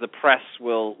as the press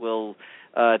will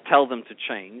tell them to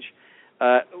change,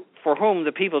 for whom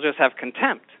the people just have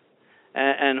contempt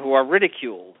and who are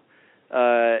ridiculed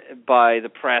by the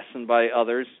press and by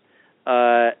others?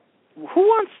 What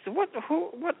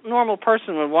normal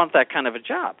person would want that kind of a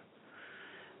job?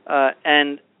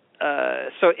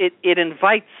 So it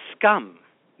invites scum,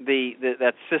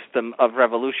 that system of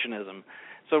revolutionism.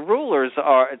 So rulers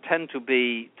tend to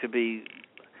be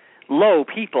low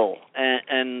people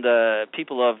and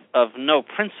people of no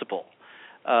principle,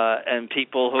 and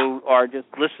people who are just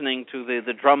listening to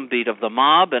the drumbeat of the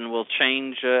mob and will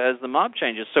change as the mob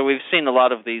changes. So we've seen a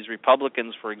lot of these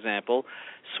Republicans, for example,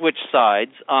 switch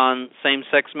sides on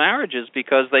same-sex marriages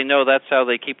because they know that's how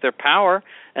they keep their power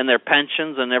and their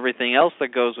pensions and everything else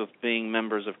that goes with being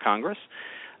members of Congress.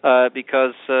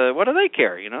 Because what do they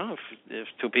care, if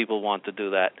two people want to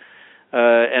do that?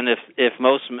 And if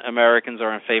most Americans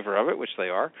are in favor of it, which they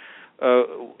are,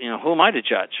 who am I to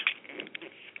judge?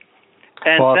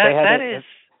 And that is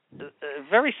a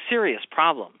very serious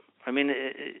problem. I mean,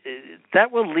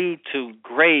 that will lead to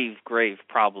grave, grave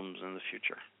problems in the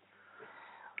future.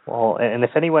 Well, and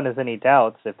if anyone has any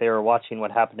doubts, if they were watching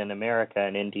what happened in America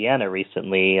and Indiana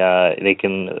recently, they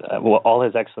can, all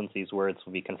His Excellency's words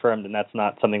will be confirmed, and that's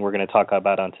not something we're going to talk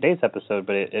about on today's episode,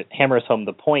 but it hammers home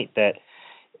the point that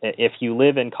if you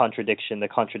live in contradiction, the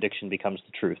contradiction becomes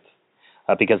the truth,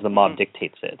 because the mob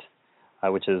dictates it,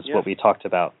 which is what we talked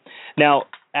about. Now,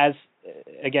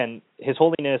 again, His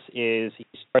Holiness He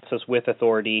starts us with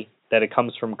authority, that it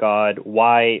comes from God,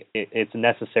 why it's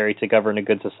necessary to govern a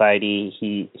good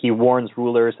society. He warns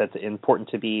rulers that it's important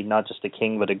to be not just a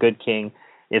king, but a good king.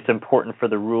 It's important for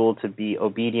the rule to be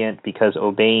obedient because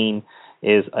obeying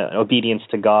is obedience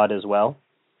to God as well.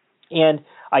 And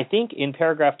I think in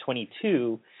paragraph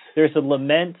 22, there's a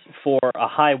lament for a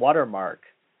high watermark.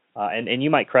 And you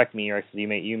might correct me, or you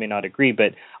may not agree,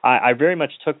 but I very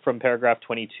much took from paragraph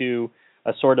 22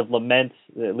 a sort of lament.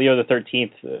 Leo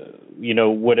XIII,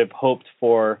 would have hoped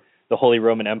for the Holy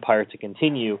Roman Empire to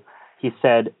continue. He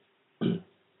said,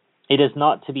 "It is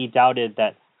not to be doubted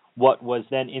that what was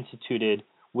then instituted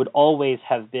would always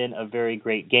have been a very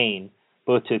great gain,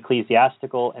 both to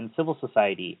ecclesiastical and civil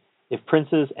society, if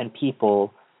princes and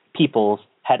peoples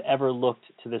had ever looked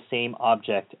to the same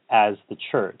object as the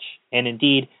Church. And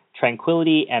indeed,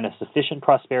 tranquility and a sufficient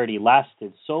prosperity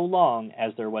lasted so long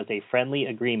as there was a friendly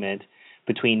agreement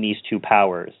between these two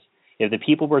powers. If the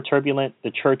people were turbulent,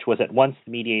 the Church was at once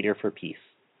the mediator for peace."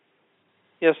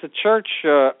 Yes, the Church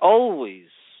always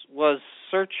was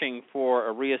searching for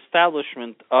a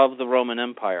reestablishment of the Roman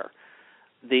Empire.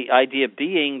 The idea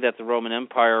being that the Roman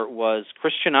Empire was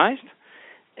Christianized,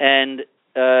 and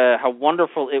how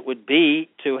wonderful it would be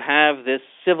to have this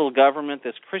civil government,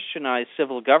 this Christianized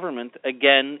civil government,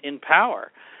 again in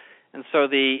power. And so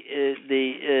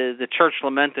the Church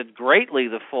lamented greatly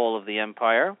the fall of the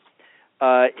empire.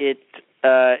 That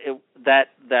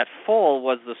fall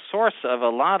was the source of a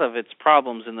lot of its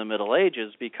problems in the Middle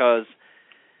Ages, because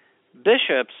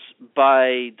bishops,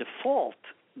 by default,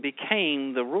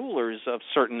 became the rulers of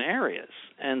certain areas,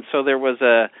 and so there was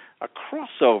a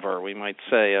crossover, we might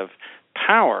say, of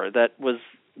power that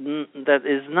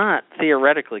is not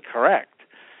theoretically correct,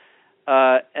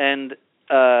 so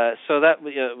that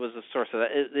was the source of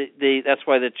that. That's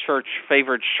why the Church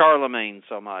favored Charlemagne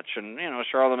so much, and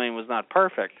Charlemagne was not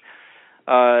perfect.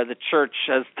 The Church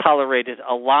has tolerated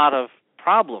a lot of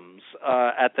problems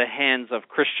at the hands of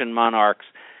Christian monarchs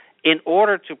in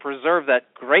order to preserve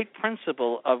that great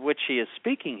principle of which he is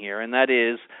speaking here, and that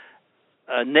is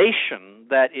a nation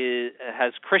that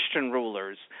has Christian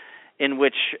rulers, in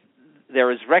which there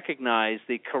is recognized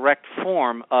the correct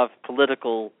form of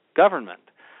political government,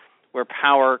 where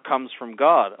power comes from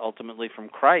God, ultimately from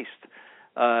Christ,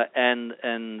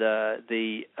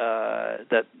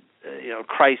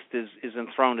 Christ is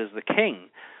enthroned as the king,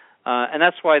 and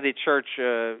that's why the Church,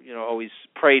 always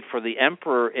prayed for the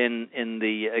emperor in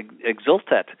the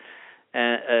Exultet,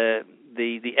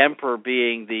 the emperor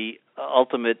being the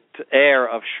ultimate heir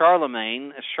of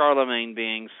Charlemagne, Charlemagne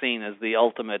being seen as the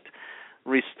ultimate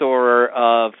restorer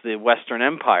of the Western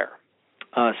Empire.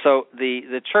 So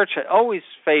the church had always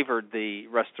favored the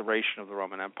restoration of the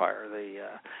Roman Empire.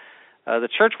 The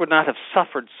church would not have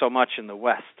suffered so much in the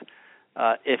West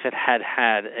if it had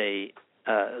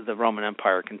the Roman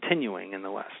Empire continuing in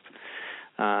the West.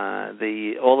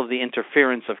 All of the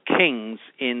interference of kings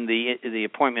in the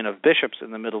appointment of bishops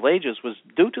in the Middle Ages was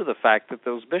due to the fact that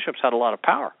those bishops had a lot of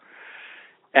power,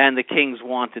 and the kings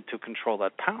wanted to control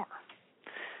that power.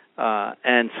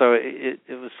 And so it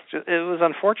was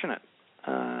unfortunate.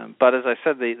 But as I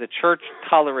said, the church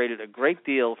tolerated a great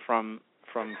deal from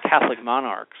Catholic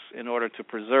monarchs in order to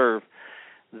preserve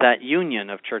that union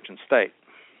of church and state.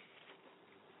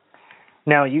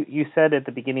 Now, you said at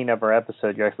the beginning of our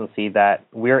episode, Your Excellency, that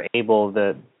we're able,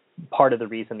 part of the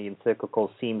reason the encyclical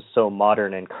seems so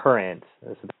modern and current,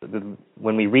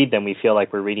 when we read them, we feel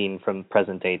like we're reading from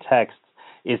present-day texts,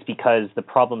 is because the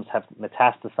problems have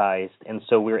metastasized, and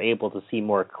so we're able to see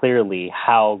more clearly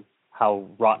how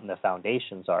rotten the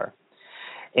foundations are.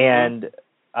 And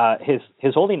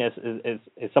His Holiness is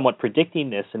somewhat predicting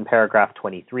this in paragraph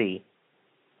 23.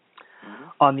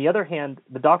 On the other hand,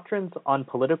 the doctrines on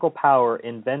political power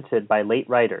invented by late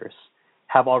writers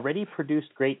have already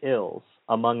produced great ills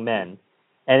among men,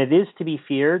 and it is to be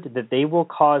feared that they will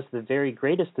cause the very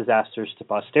greatest disasters to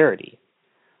posterity.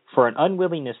 For an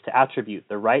unwillingness to attribute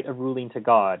the right of ruling to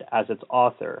God as its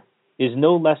author is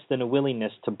no less than a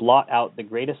willingness to blot out the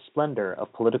greatest splendor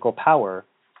of political power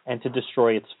and to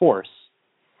destroy its force.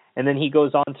 And then he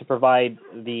goes on to provide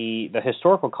the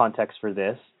historical context for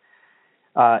this.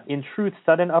 In truth,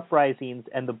 sudden uprisings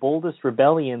and the boldest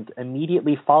rebellions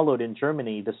immediately followed in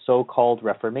Germany the so-called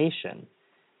Reformation.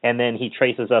 And then he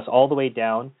traces us all the way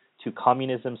down to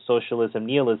communism, socialism,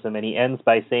 nihilism, and he ends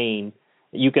by saying,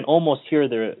 you can almost hear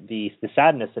the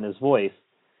sadness in his voice,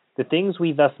 the things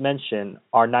we thus mention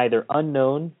are neither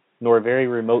unknown nor very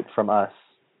remote from us.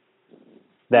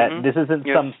 That this isn't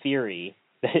some theory.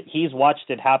 That he's watched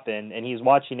it happen, and he was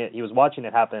watching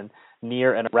it happen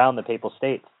near and around the Papal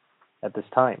States at this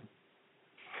time.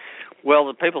 Well,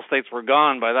 the Papal States were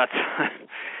gone by that time.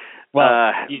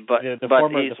 Well,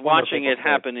 but he's watching it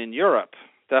happen in Europe,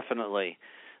 definitely.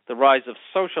 The rise of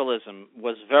socialism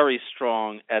was very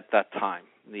strong at that time,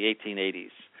 in the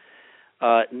 1880s.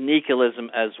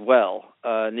 Nihilism as well.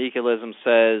 Nihilism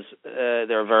says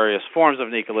there are various forms of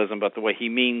nihilism, but the way he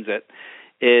means it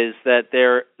is that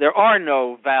there are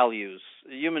no values.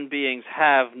 Human beings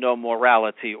have no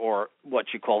morality or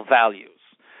what you call values.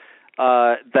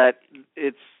 That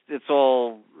that's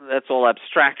all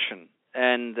abstraction,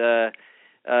 and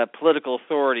political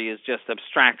authority is just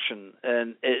abstraction,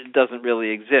 and it doesn't really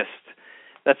exist.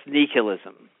 That's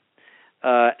nihilism,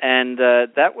 and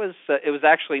that was it was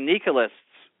actually nihilists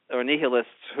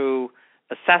who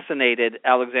assassinated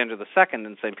Alexander II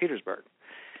in St. Petersburg,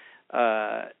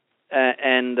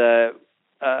 and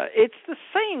it's the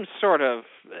same sort of.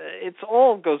 It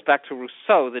all goes back to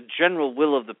Rousseau. The general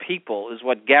will of the people is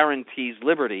what guarantees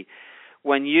liberty.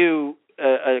 When you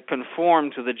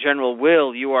conform to the general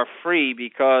will, you are free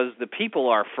because the people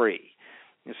are free.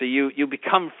 So you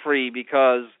become free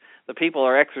because the people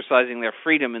are exercising their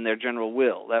freedom in their general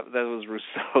will. That was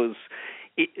Rousseau's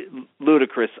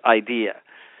ludicrous idea.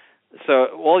 So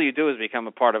all you do is become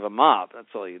a part of a mob.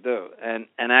 That's all you do. And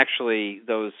actually,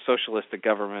 those socialistic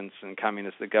governments and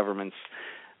communistic governments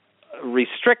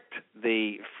restrict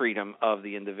the freedom of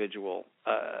the individual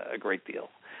a great deal.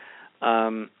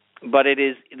 But it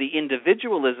is the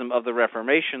individualism of the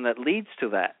Reformation that leads to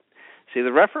that. See,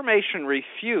 the Reformation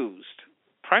refused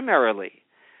primarily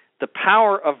the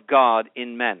power of God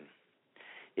in men.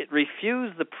 It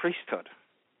refused the priesthood.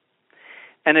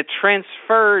 And it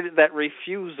transferred that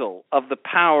refusal of the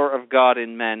power of God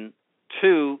in men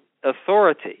to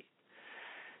authority.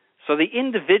 So the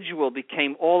individual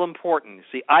became all important.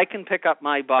 See, I can pick up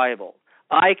my Bible.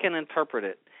 I can interpret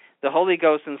it. The Holy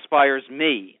Ghost inspires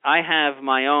me. I have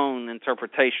my own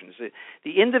interpretations.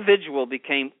 The individual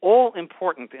became all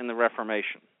important in the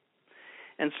Reformation.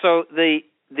 And so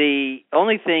the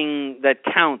only thing that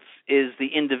counts is the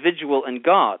individual and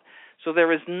God. So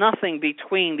there is nothing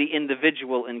between the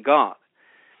individual and God.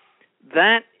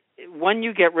 That, when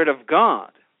you get rid of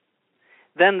God,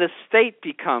 then the state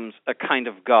becomes a kind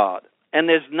of God. And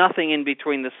there's nothing in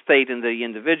between the state and the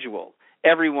individual.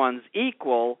 Everyone's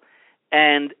equal,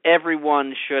 and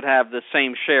everyone should have the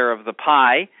same share of the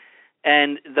pie,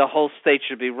 and the whole state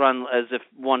should be run as if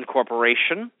one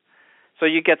corporation. So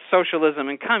you get socialism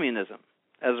and communism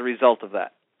as a result of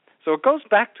that. So it goes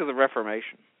back to the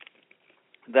Reformation,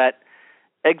 that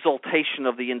exaltation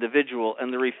of the individual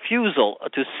and the refusal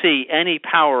to see any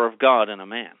power of God in a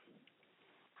man.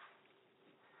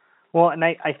 Well, and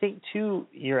I think, too,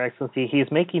 Your Excellency,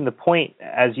 he's making the point,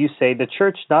 as you say, the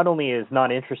church not only is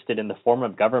not interested in the form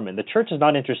of government, the church is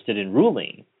not interested in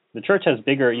ruling. The church has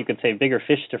bigger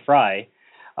fish to fry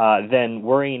than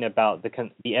worrying about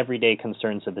the everyday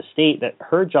concerns of the state. That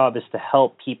her job is to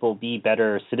help people be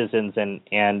better citizens and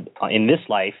in this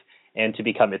life, and to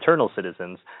become eternal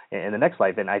citizens in the next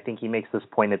life. And I think he makes this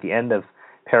point at the end of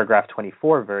paragraph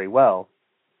 24 very well.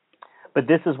 But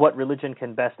this is what religion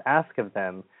can best ask of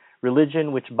them.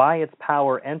 Religion, which by its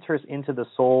power enters into the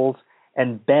souls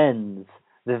and bends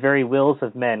the very wills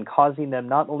of men, causing them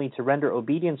not only to render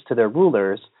obedience to their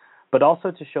rulers, but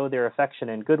also to show their affection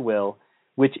and goodwill,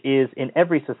 which is in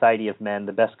every society of men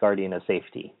the best guardian of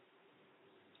safety.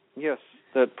 Yes,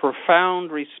 the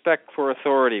profound respect for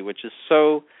authority, which is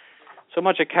so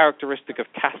much a characteristic of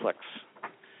Catholics.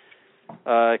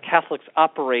 Catholics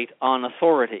operate on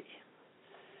authority.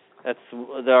 That's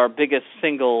our biggest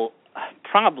single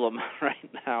problem right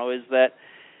now, is that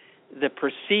the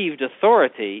perceived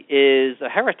authority is a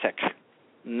heretic,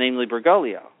 namely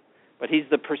Bergoglio. But he's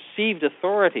the perceived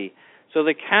authority. So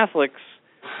the Catholics,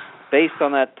 based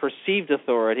on that perceived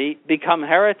authority, become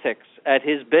heretics at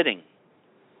his bidding.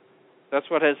 That's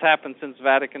what has happened since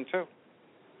Vatican II.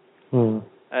 In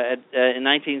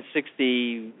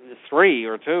 1963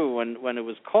 or 2, when it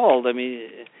was called, I mean,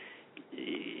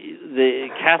 the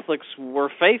Catholics were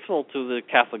faithful to the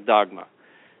Catholic dogma.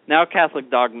 Now Catholic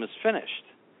dogma is finished.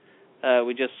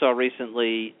 We just saw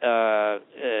recently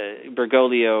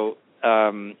Bergoglio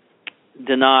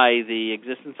deny the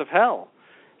existence of hell.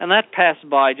 And that passed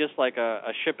by just like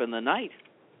a ship in the night.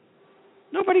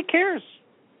 Nobody cares.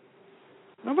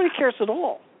 Nobody cares at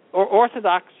all. Or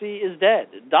orthodoxy is dead.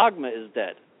 Dogma is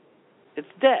dead.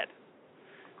 It's dead.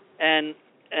 And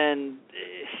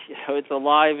it's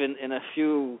alive in a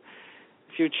few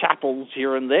chapels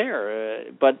here and there,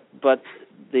 but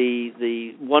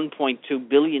the 1.2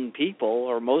 billion people,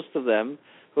 or most of them,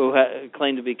 who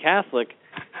claim to be Catholic,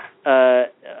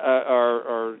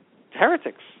 are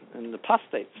heretics and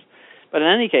apostates. But in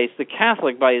any case, the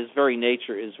Catholic, by his very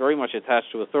nature, is very much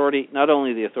attached to authority, not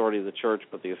only the authority of the Church,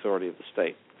 but the authority of the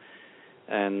state.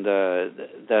 And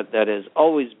that has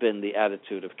always been the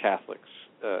attitude of Catholics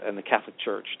and the Catholic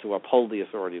Church, to uphold the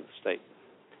authority of the state.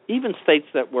 Even states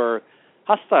that were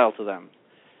hostile to them,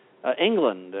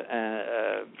 England,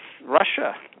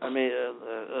 Russia, I mean,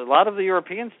 a lot of the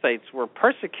European states were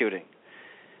persecuting.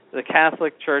 The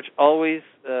Catholic Church always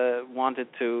wanted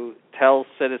to tell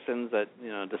citizens that,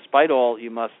 despite all, you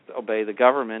must obey the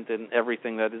government in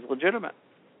everything that is legitimate.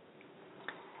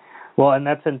 Well, and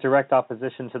that's in direct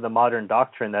opposition to the modern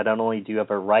doctrine that not only do you have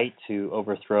a right to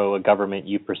overthrow a government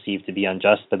you perceive to be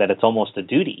unjust, but that it's almost a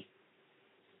duty.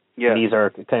 Yes. These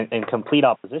are in complete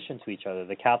opposition to each other,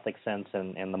 the Catholic sense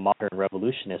and the modern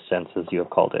revolutionist sense, as you have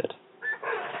called it.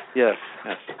 Yes.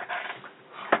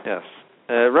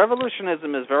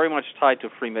 Revolutionism is very much tied to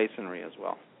Freemasonry as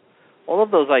well. All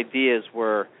of those ideas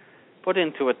were put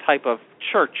into a type of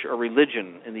church or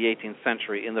religion in the 18th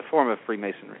century in the form of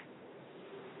Freemasonry.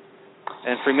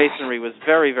 And Freemasonry was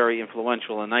very, very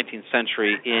influential in the 19th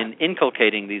century in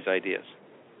inculcating these ideas.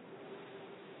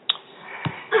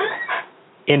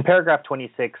 In paragraph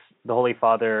 26, the Holy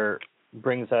Father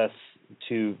brings us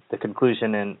to the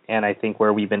conclusion, and I think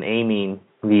where we've been aiming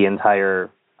the entire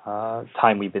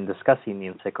time we've been discussing the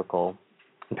encyclical.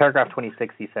 In paragraph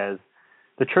 26, he says,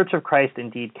 "The Church of Christ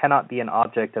indeed cannot be an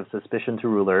object of suspicion to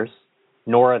rulers,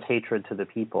 nor of hatred to the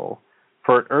people,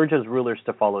 for it urges rulers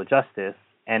to follow justice,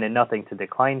 and in nothing to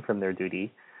decline from their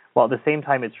duty, while at the same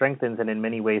time it strengthens and in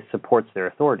many ways supports their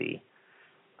authority.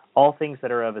 All things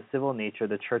that are of a civil nature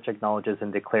the Church acknowledges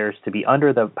and declares to be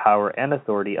under the power and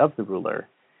authority of the ruler,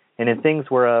 and in things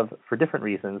whereof, for different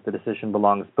reasons, the decision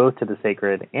belongs both to the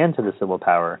sacred and to the civil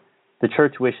power, the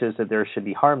Church wishes that there should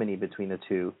be harmony between the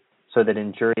two, so that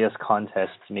injurious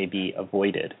contests may be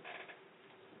avoided."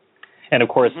 And of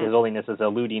course, His Holiness is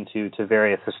alluding to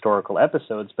various historical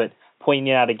episodes, but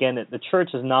pointing out again that the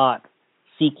Church is not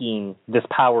seeking this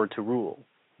power to rule,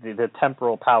 the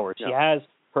temporal power. She has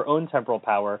her own temporal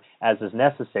power as is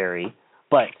necessary,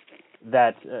 but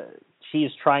that she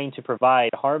is trying to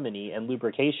provide harmony and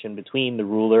lubrication between the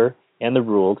ruler and the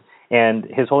ruled. And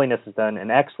His Holiness has done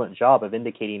an excellent job of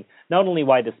indicating not only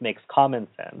why this makes common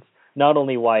sense, not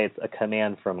only why it's a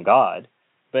command from God,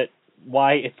 but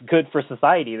why it's good for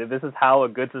society, that this is how a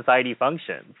good society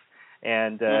functions.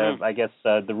 And I guess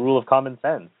the rule of common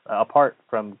sense, apart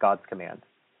from God's command.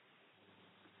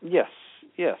 Yes.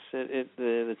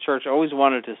 The Church always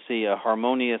wanted to see a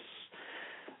harmonious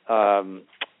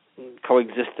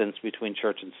coexistence between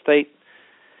church and state,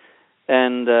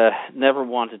 and never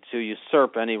wanted to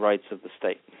usurp any rights of the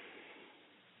state.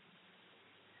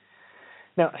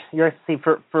 Now,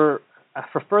 for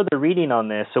further reading on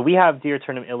this, so we have De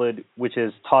Aeternum Illud, which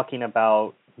is talking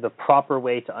about the proper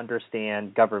way to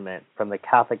understand government from the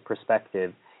Catholic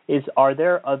perspective. Are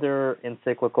there other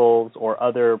encyclicals or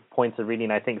other points of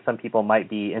reading? I think some people might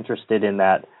be interested in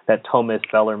that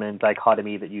Thomas-Bellarmine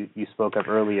dichotomy that you spoke of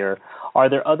earlier. Are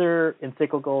there other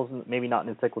encyclicals, maybe not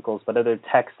encyclicals, but other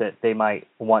texts that they might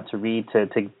want to read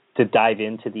to dive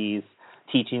into these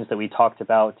teachings that we talked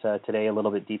about today a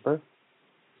little bit deeper?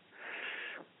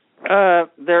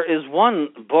 There is one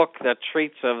book that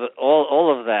treats of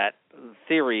all of that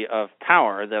theory of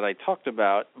power that I talked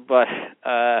about, but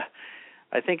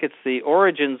I think it's The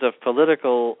Origins of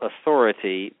Political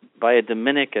Authority by a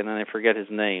Dominican, and I forget his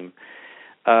name.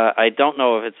 I don't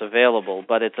know if it's available,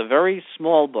 but it's a very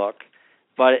small book,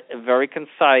 but very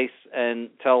concise and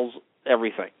tells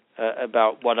everything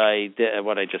about what I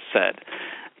just said.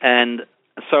 And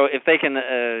so if they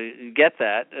can get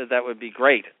that, that would be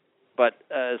great. But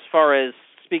as far as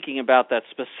speaking about that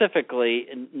specifically,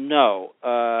 no.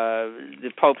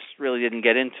 The popes really didn't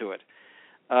get into it.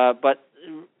 But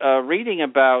reading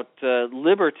about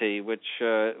liberty, which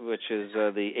is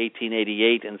the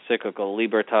 1888 encyclical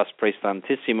Libertas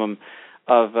Praestantissimum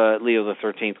of Leo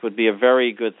XIII, would be a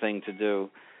very good thing to do.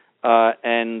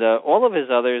 And all of his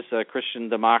others, Christian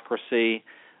Democracy,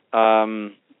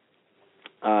 the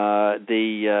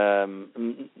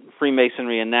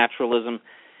Freemasonry and Naturalism,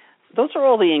 those are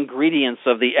all the ingredients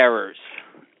of the errors.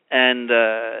 And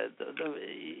that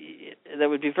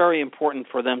would be very important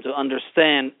for them to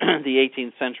understand the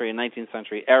 18th century and 19th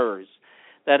century errors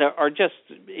that are just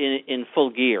in full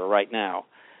gear right now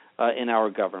in our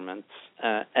governments.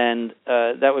 And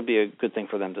that would be a good thing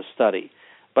for them to study.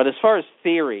 But as far as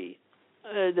theory,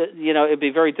 it'd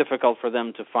be very difficult for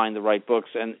them to find the right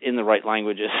books and in the right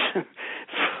languages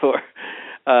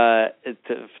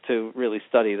to really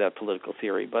study that political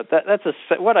theory. But that's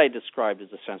what I described is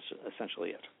essentially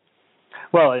it.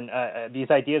 Well, and these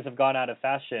ideas have gone out of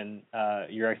fashion,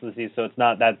 Your Excellency, so it's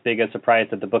not that big a surprise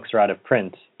that the books are out of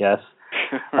print, yes?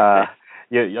 Right.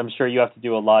 I'm sure you have to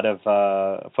do a lot of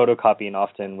photocopying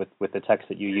often with the text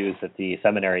that you use at the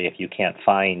seminary if you can't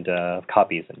find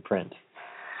copies in print.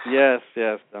 Yes,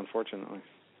 unfortunately.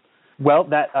 Well,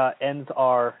 that ends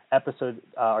our episode,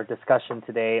 our discussion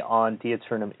today on De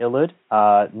Aeternum Illud.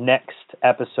 Next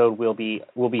episode, we'll be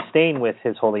staying with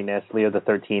His Holiness Leo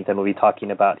XIII, and we'll be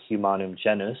talking about Humanum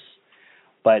Genus.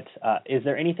 But is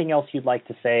there anything else you'd like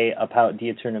to say about De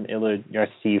Aeternum Illud,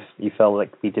 Steve, you felt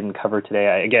like we didn't cover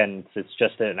today? Again, it's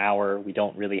just an hour. We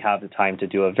don't really have the time to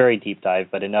do a very deep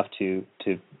dive, but enough to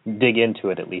dig into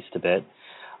it at least a bit.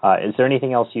 Is there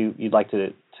anything else you'd like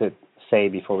to say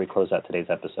before we close out today's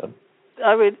episode?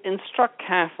 I would instruct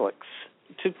Catholics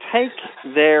to take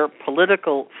their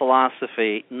political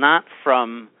philosophy not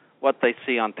from what they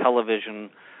see on television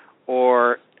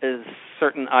or as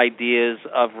certain ideas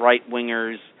of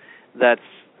right-wingers that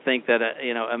think that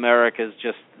America is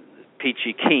just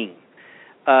peachy keen.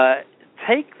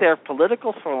 Take their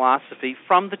political philosophy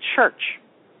from the Church,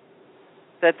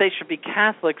 that they should be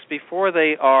Catholics before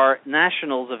they are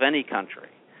nationals of any country.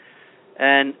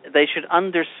 And they should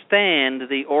understand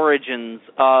the origins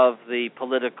of the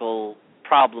political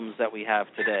problems that we have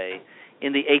today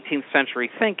in the 18th century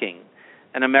thinking.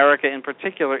 And America in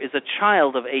particular is a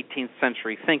child of 18th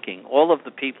century thinking. All of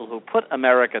the people who put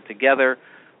America together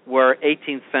were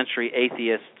 18th century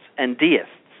atheists and deists.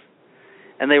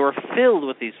 And they were filled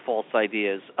with these false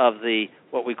ideas of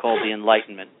what we call the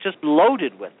Enlightenment, just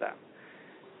loaded with them.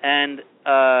 And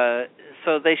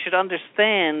so they should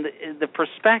understand the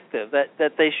perspective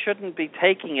that they shouldn't be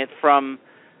taking it from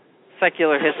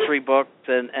secular history books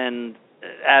and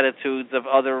attitudes of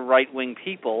other right-wing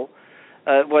people.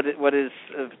 What is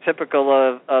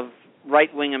typical of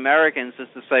right-wing Americans is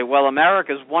to say, well,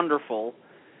 America's wonderful,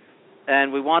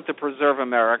 and we want to preserve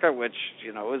America, which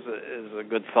is a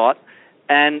good thought,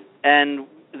 and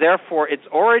therefore its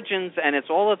origins and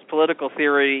all its political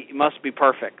theory must be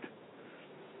perfect.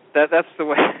 That's the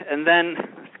way. And then,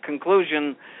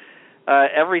 conclusion,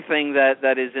 everything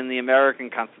that is in the American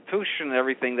Constitution,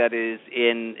 everything that is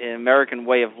in American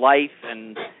way of life,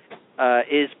 and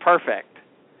is perfect.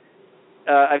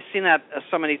 I've seen that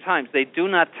so many times. They do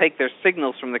not take their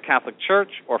signals from the Catholic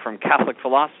Church or from Catholic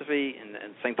philosophy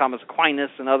and St. Thomas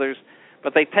Aquinas and others,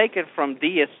 but they take it from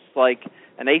deists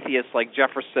and atheists like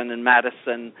Jefferson and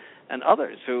Madison and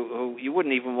others who you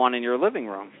wouldn't even want in your living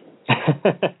room.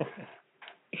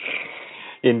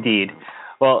 Indeed.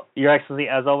 Well, Your Excellency,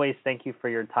 as always, thank you for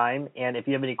your time. And if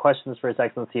you have any questions for His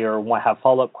Excellency or have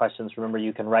follow-up questions, remember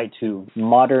you can write to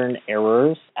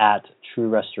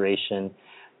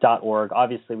modernerrors@truerestoration.org.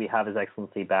 Obviously, we have His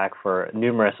Excellency back for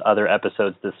numerous other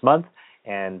episodes this month,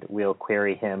 and we'll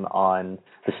query him on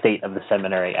the state of the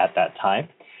seminary at that time.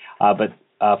 But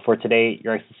for today,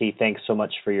 Your Excellency, thanks so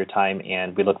much for your time,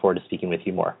 and we look forward to speaking with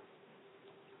you more.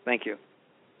 Thank you.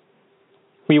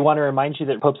 We want to remind you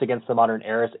that Popes Against the Modern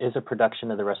Errors is a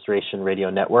production of the Restoration Radio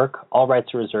Network. All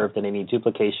rights are reserved, and any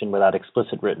duplication without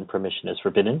explicit written permission is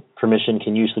forbidden. Permission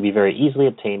can usually be very easily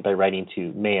obtained by writing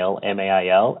to mail,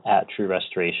 MAIL,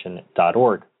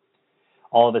 @truerestoration.org.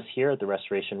 All of us here at the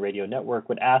Restoration Radio Network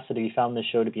would ask that if you found this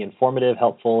show to be informative,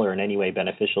 helpful, or in any way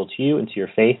beneficial to you and to your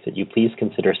faith, that you please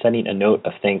consider sending a note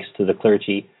of thanks to the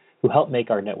clergy who help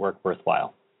make our network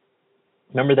worthwhile.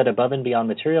 Remember that above and beyond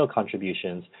material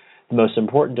contributions, the most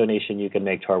important donation you can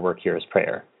make to our work here is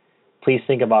prayer. Please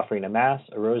think of offering a Mass,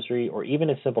 a Rosary, or even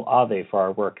a simple Ave for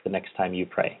our work the next time you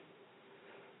pray.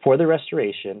 For the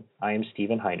Restoration, I am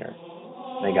Stephen Heiner.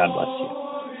 May God bless you.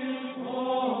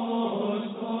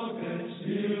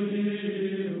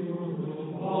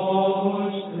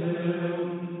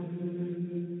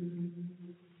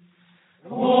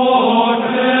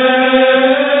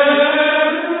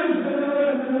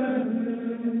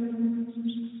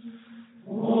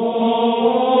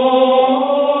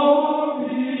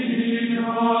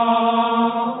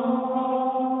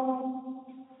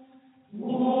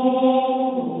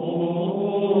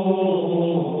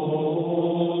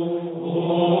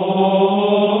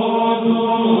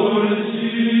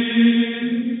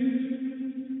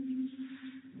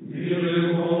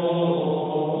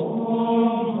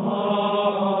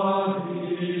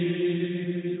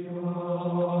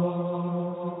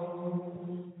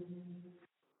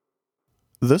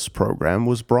 This program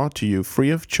was brought to you free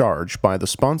of charge by the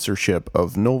sponsorship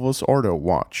of Novus Ordo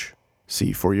Watch.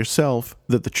 See for yourself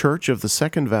that the Church of the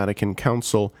Second Vatican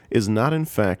Council is not in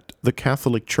fact the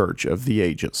Catholic Church of the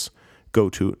ages. Go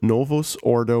to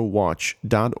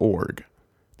novusordowatch.org.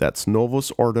 That's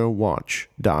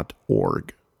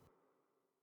novusordowatch.org.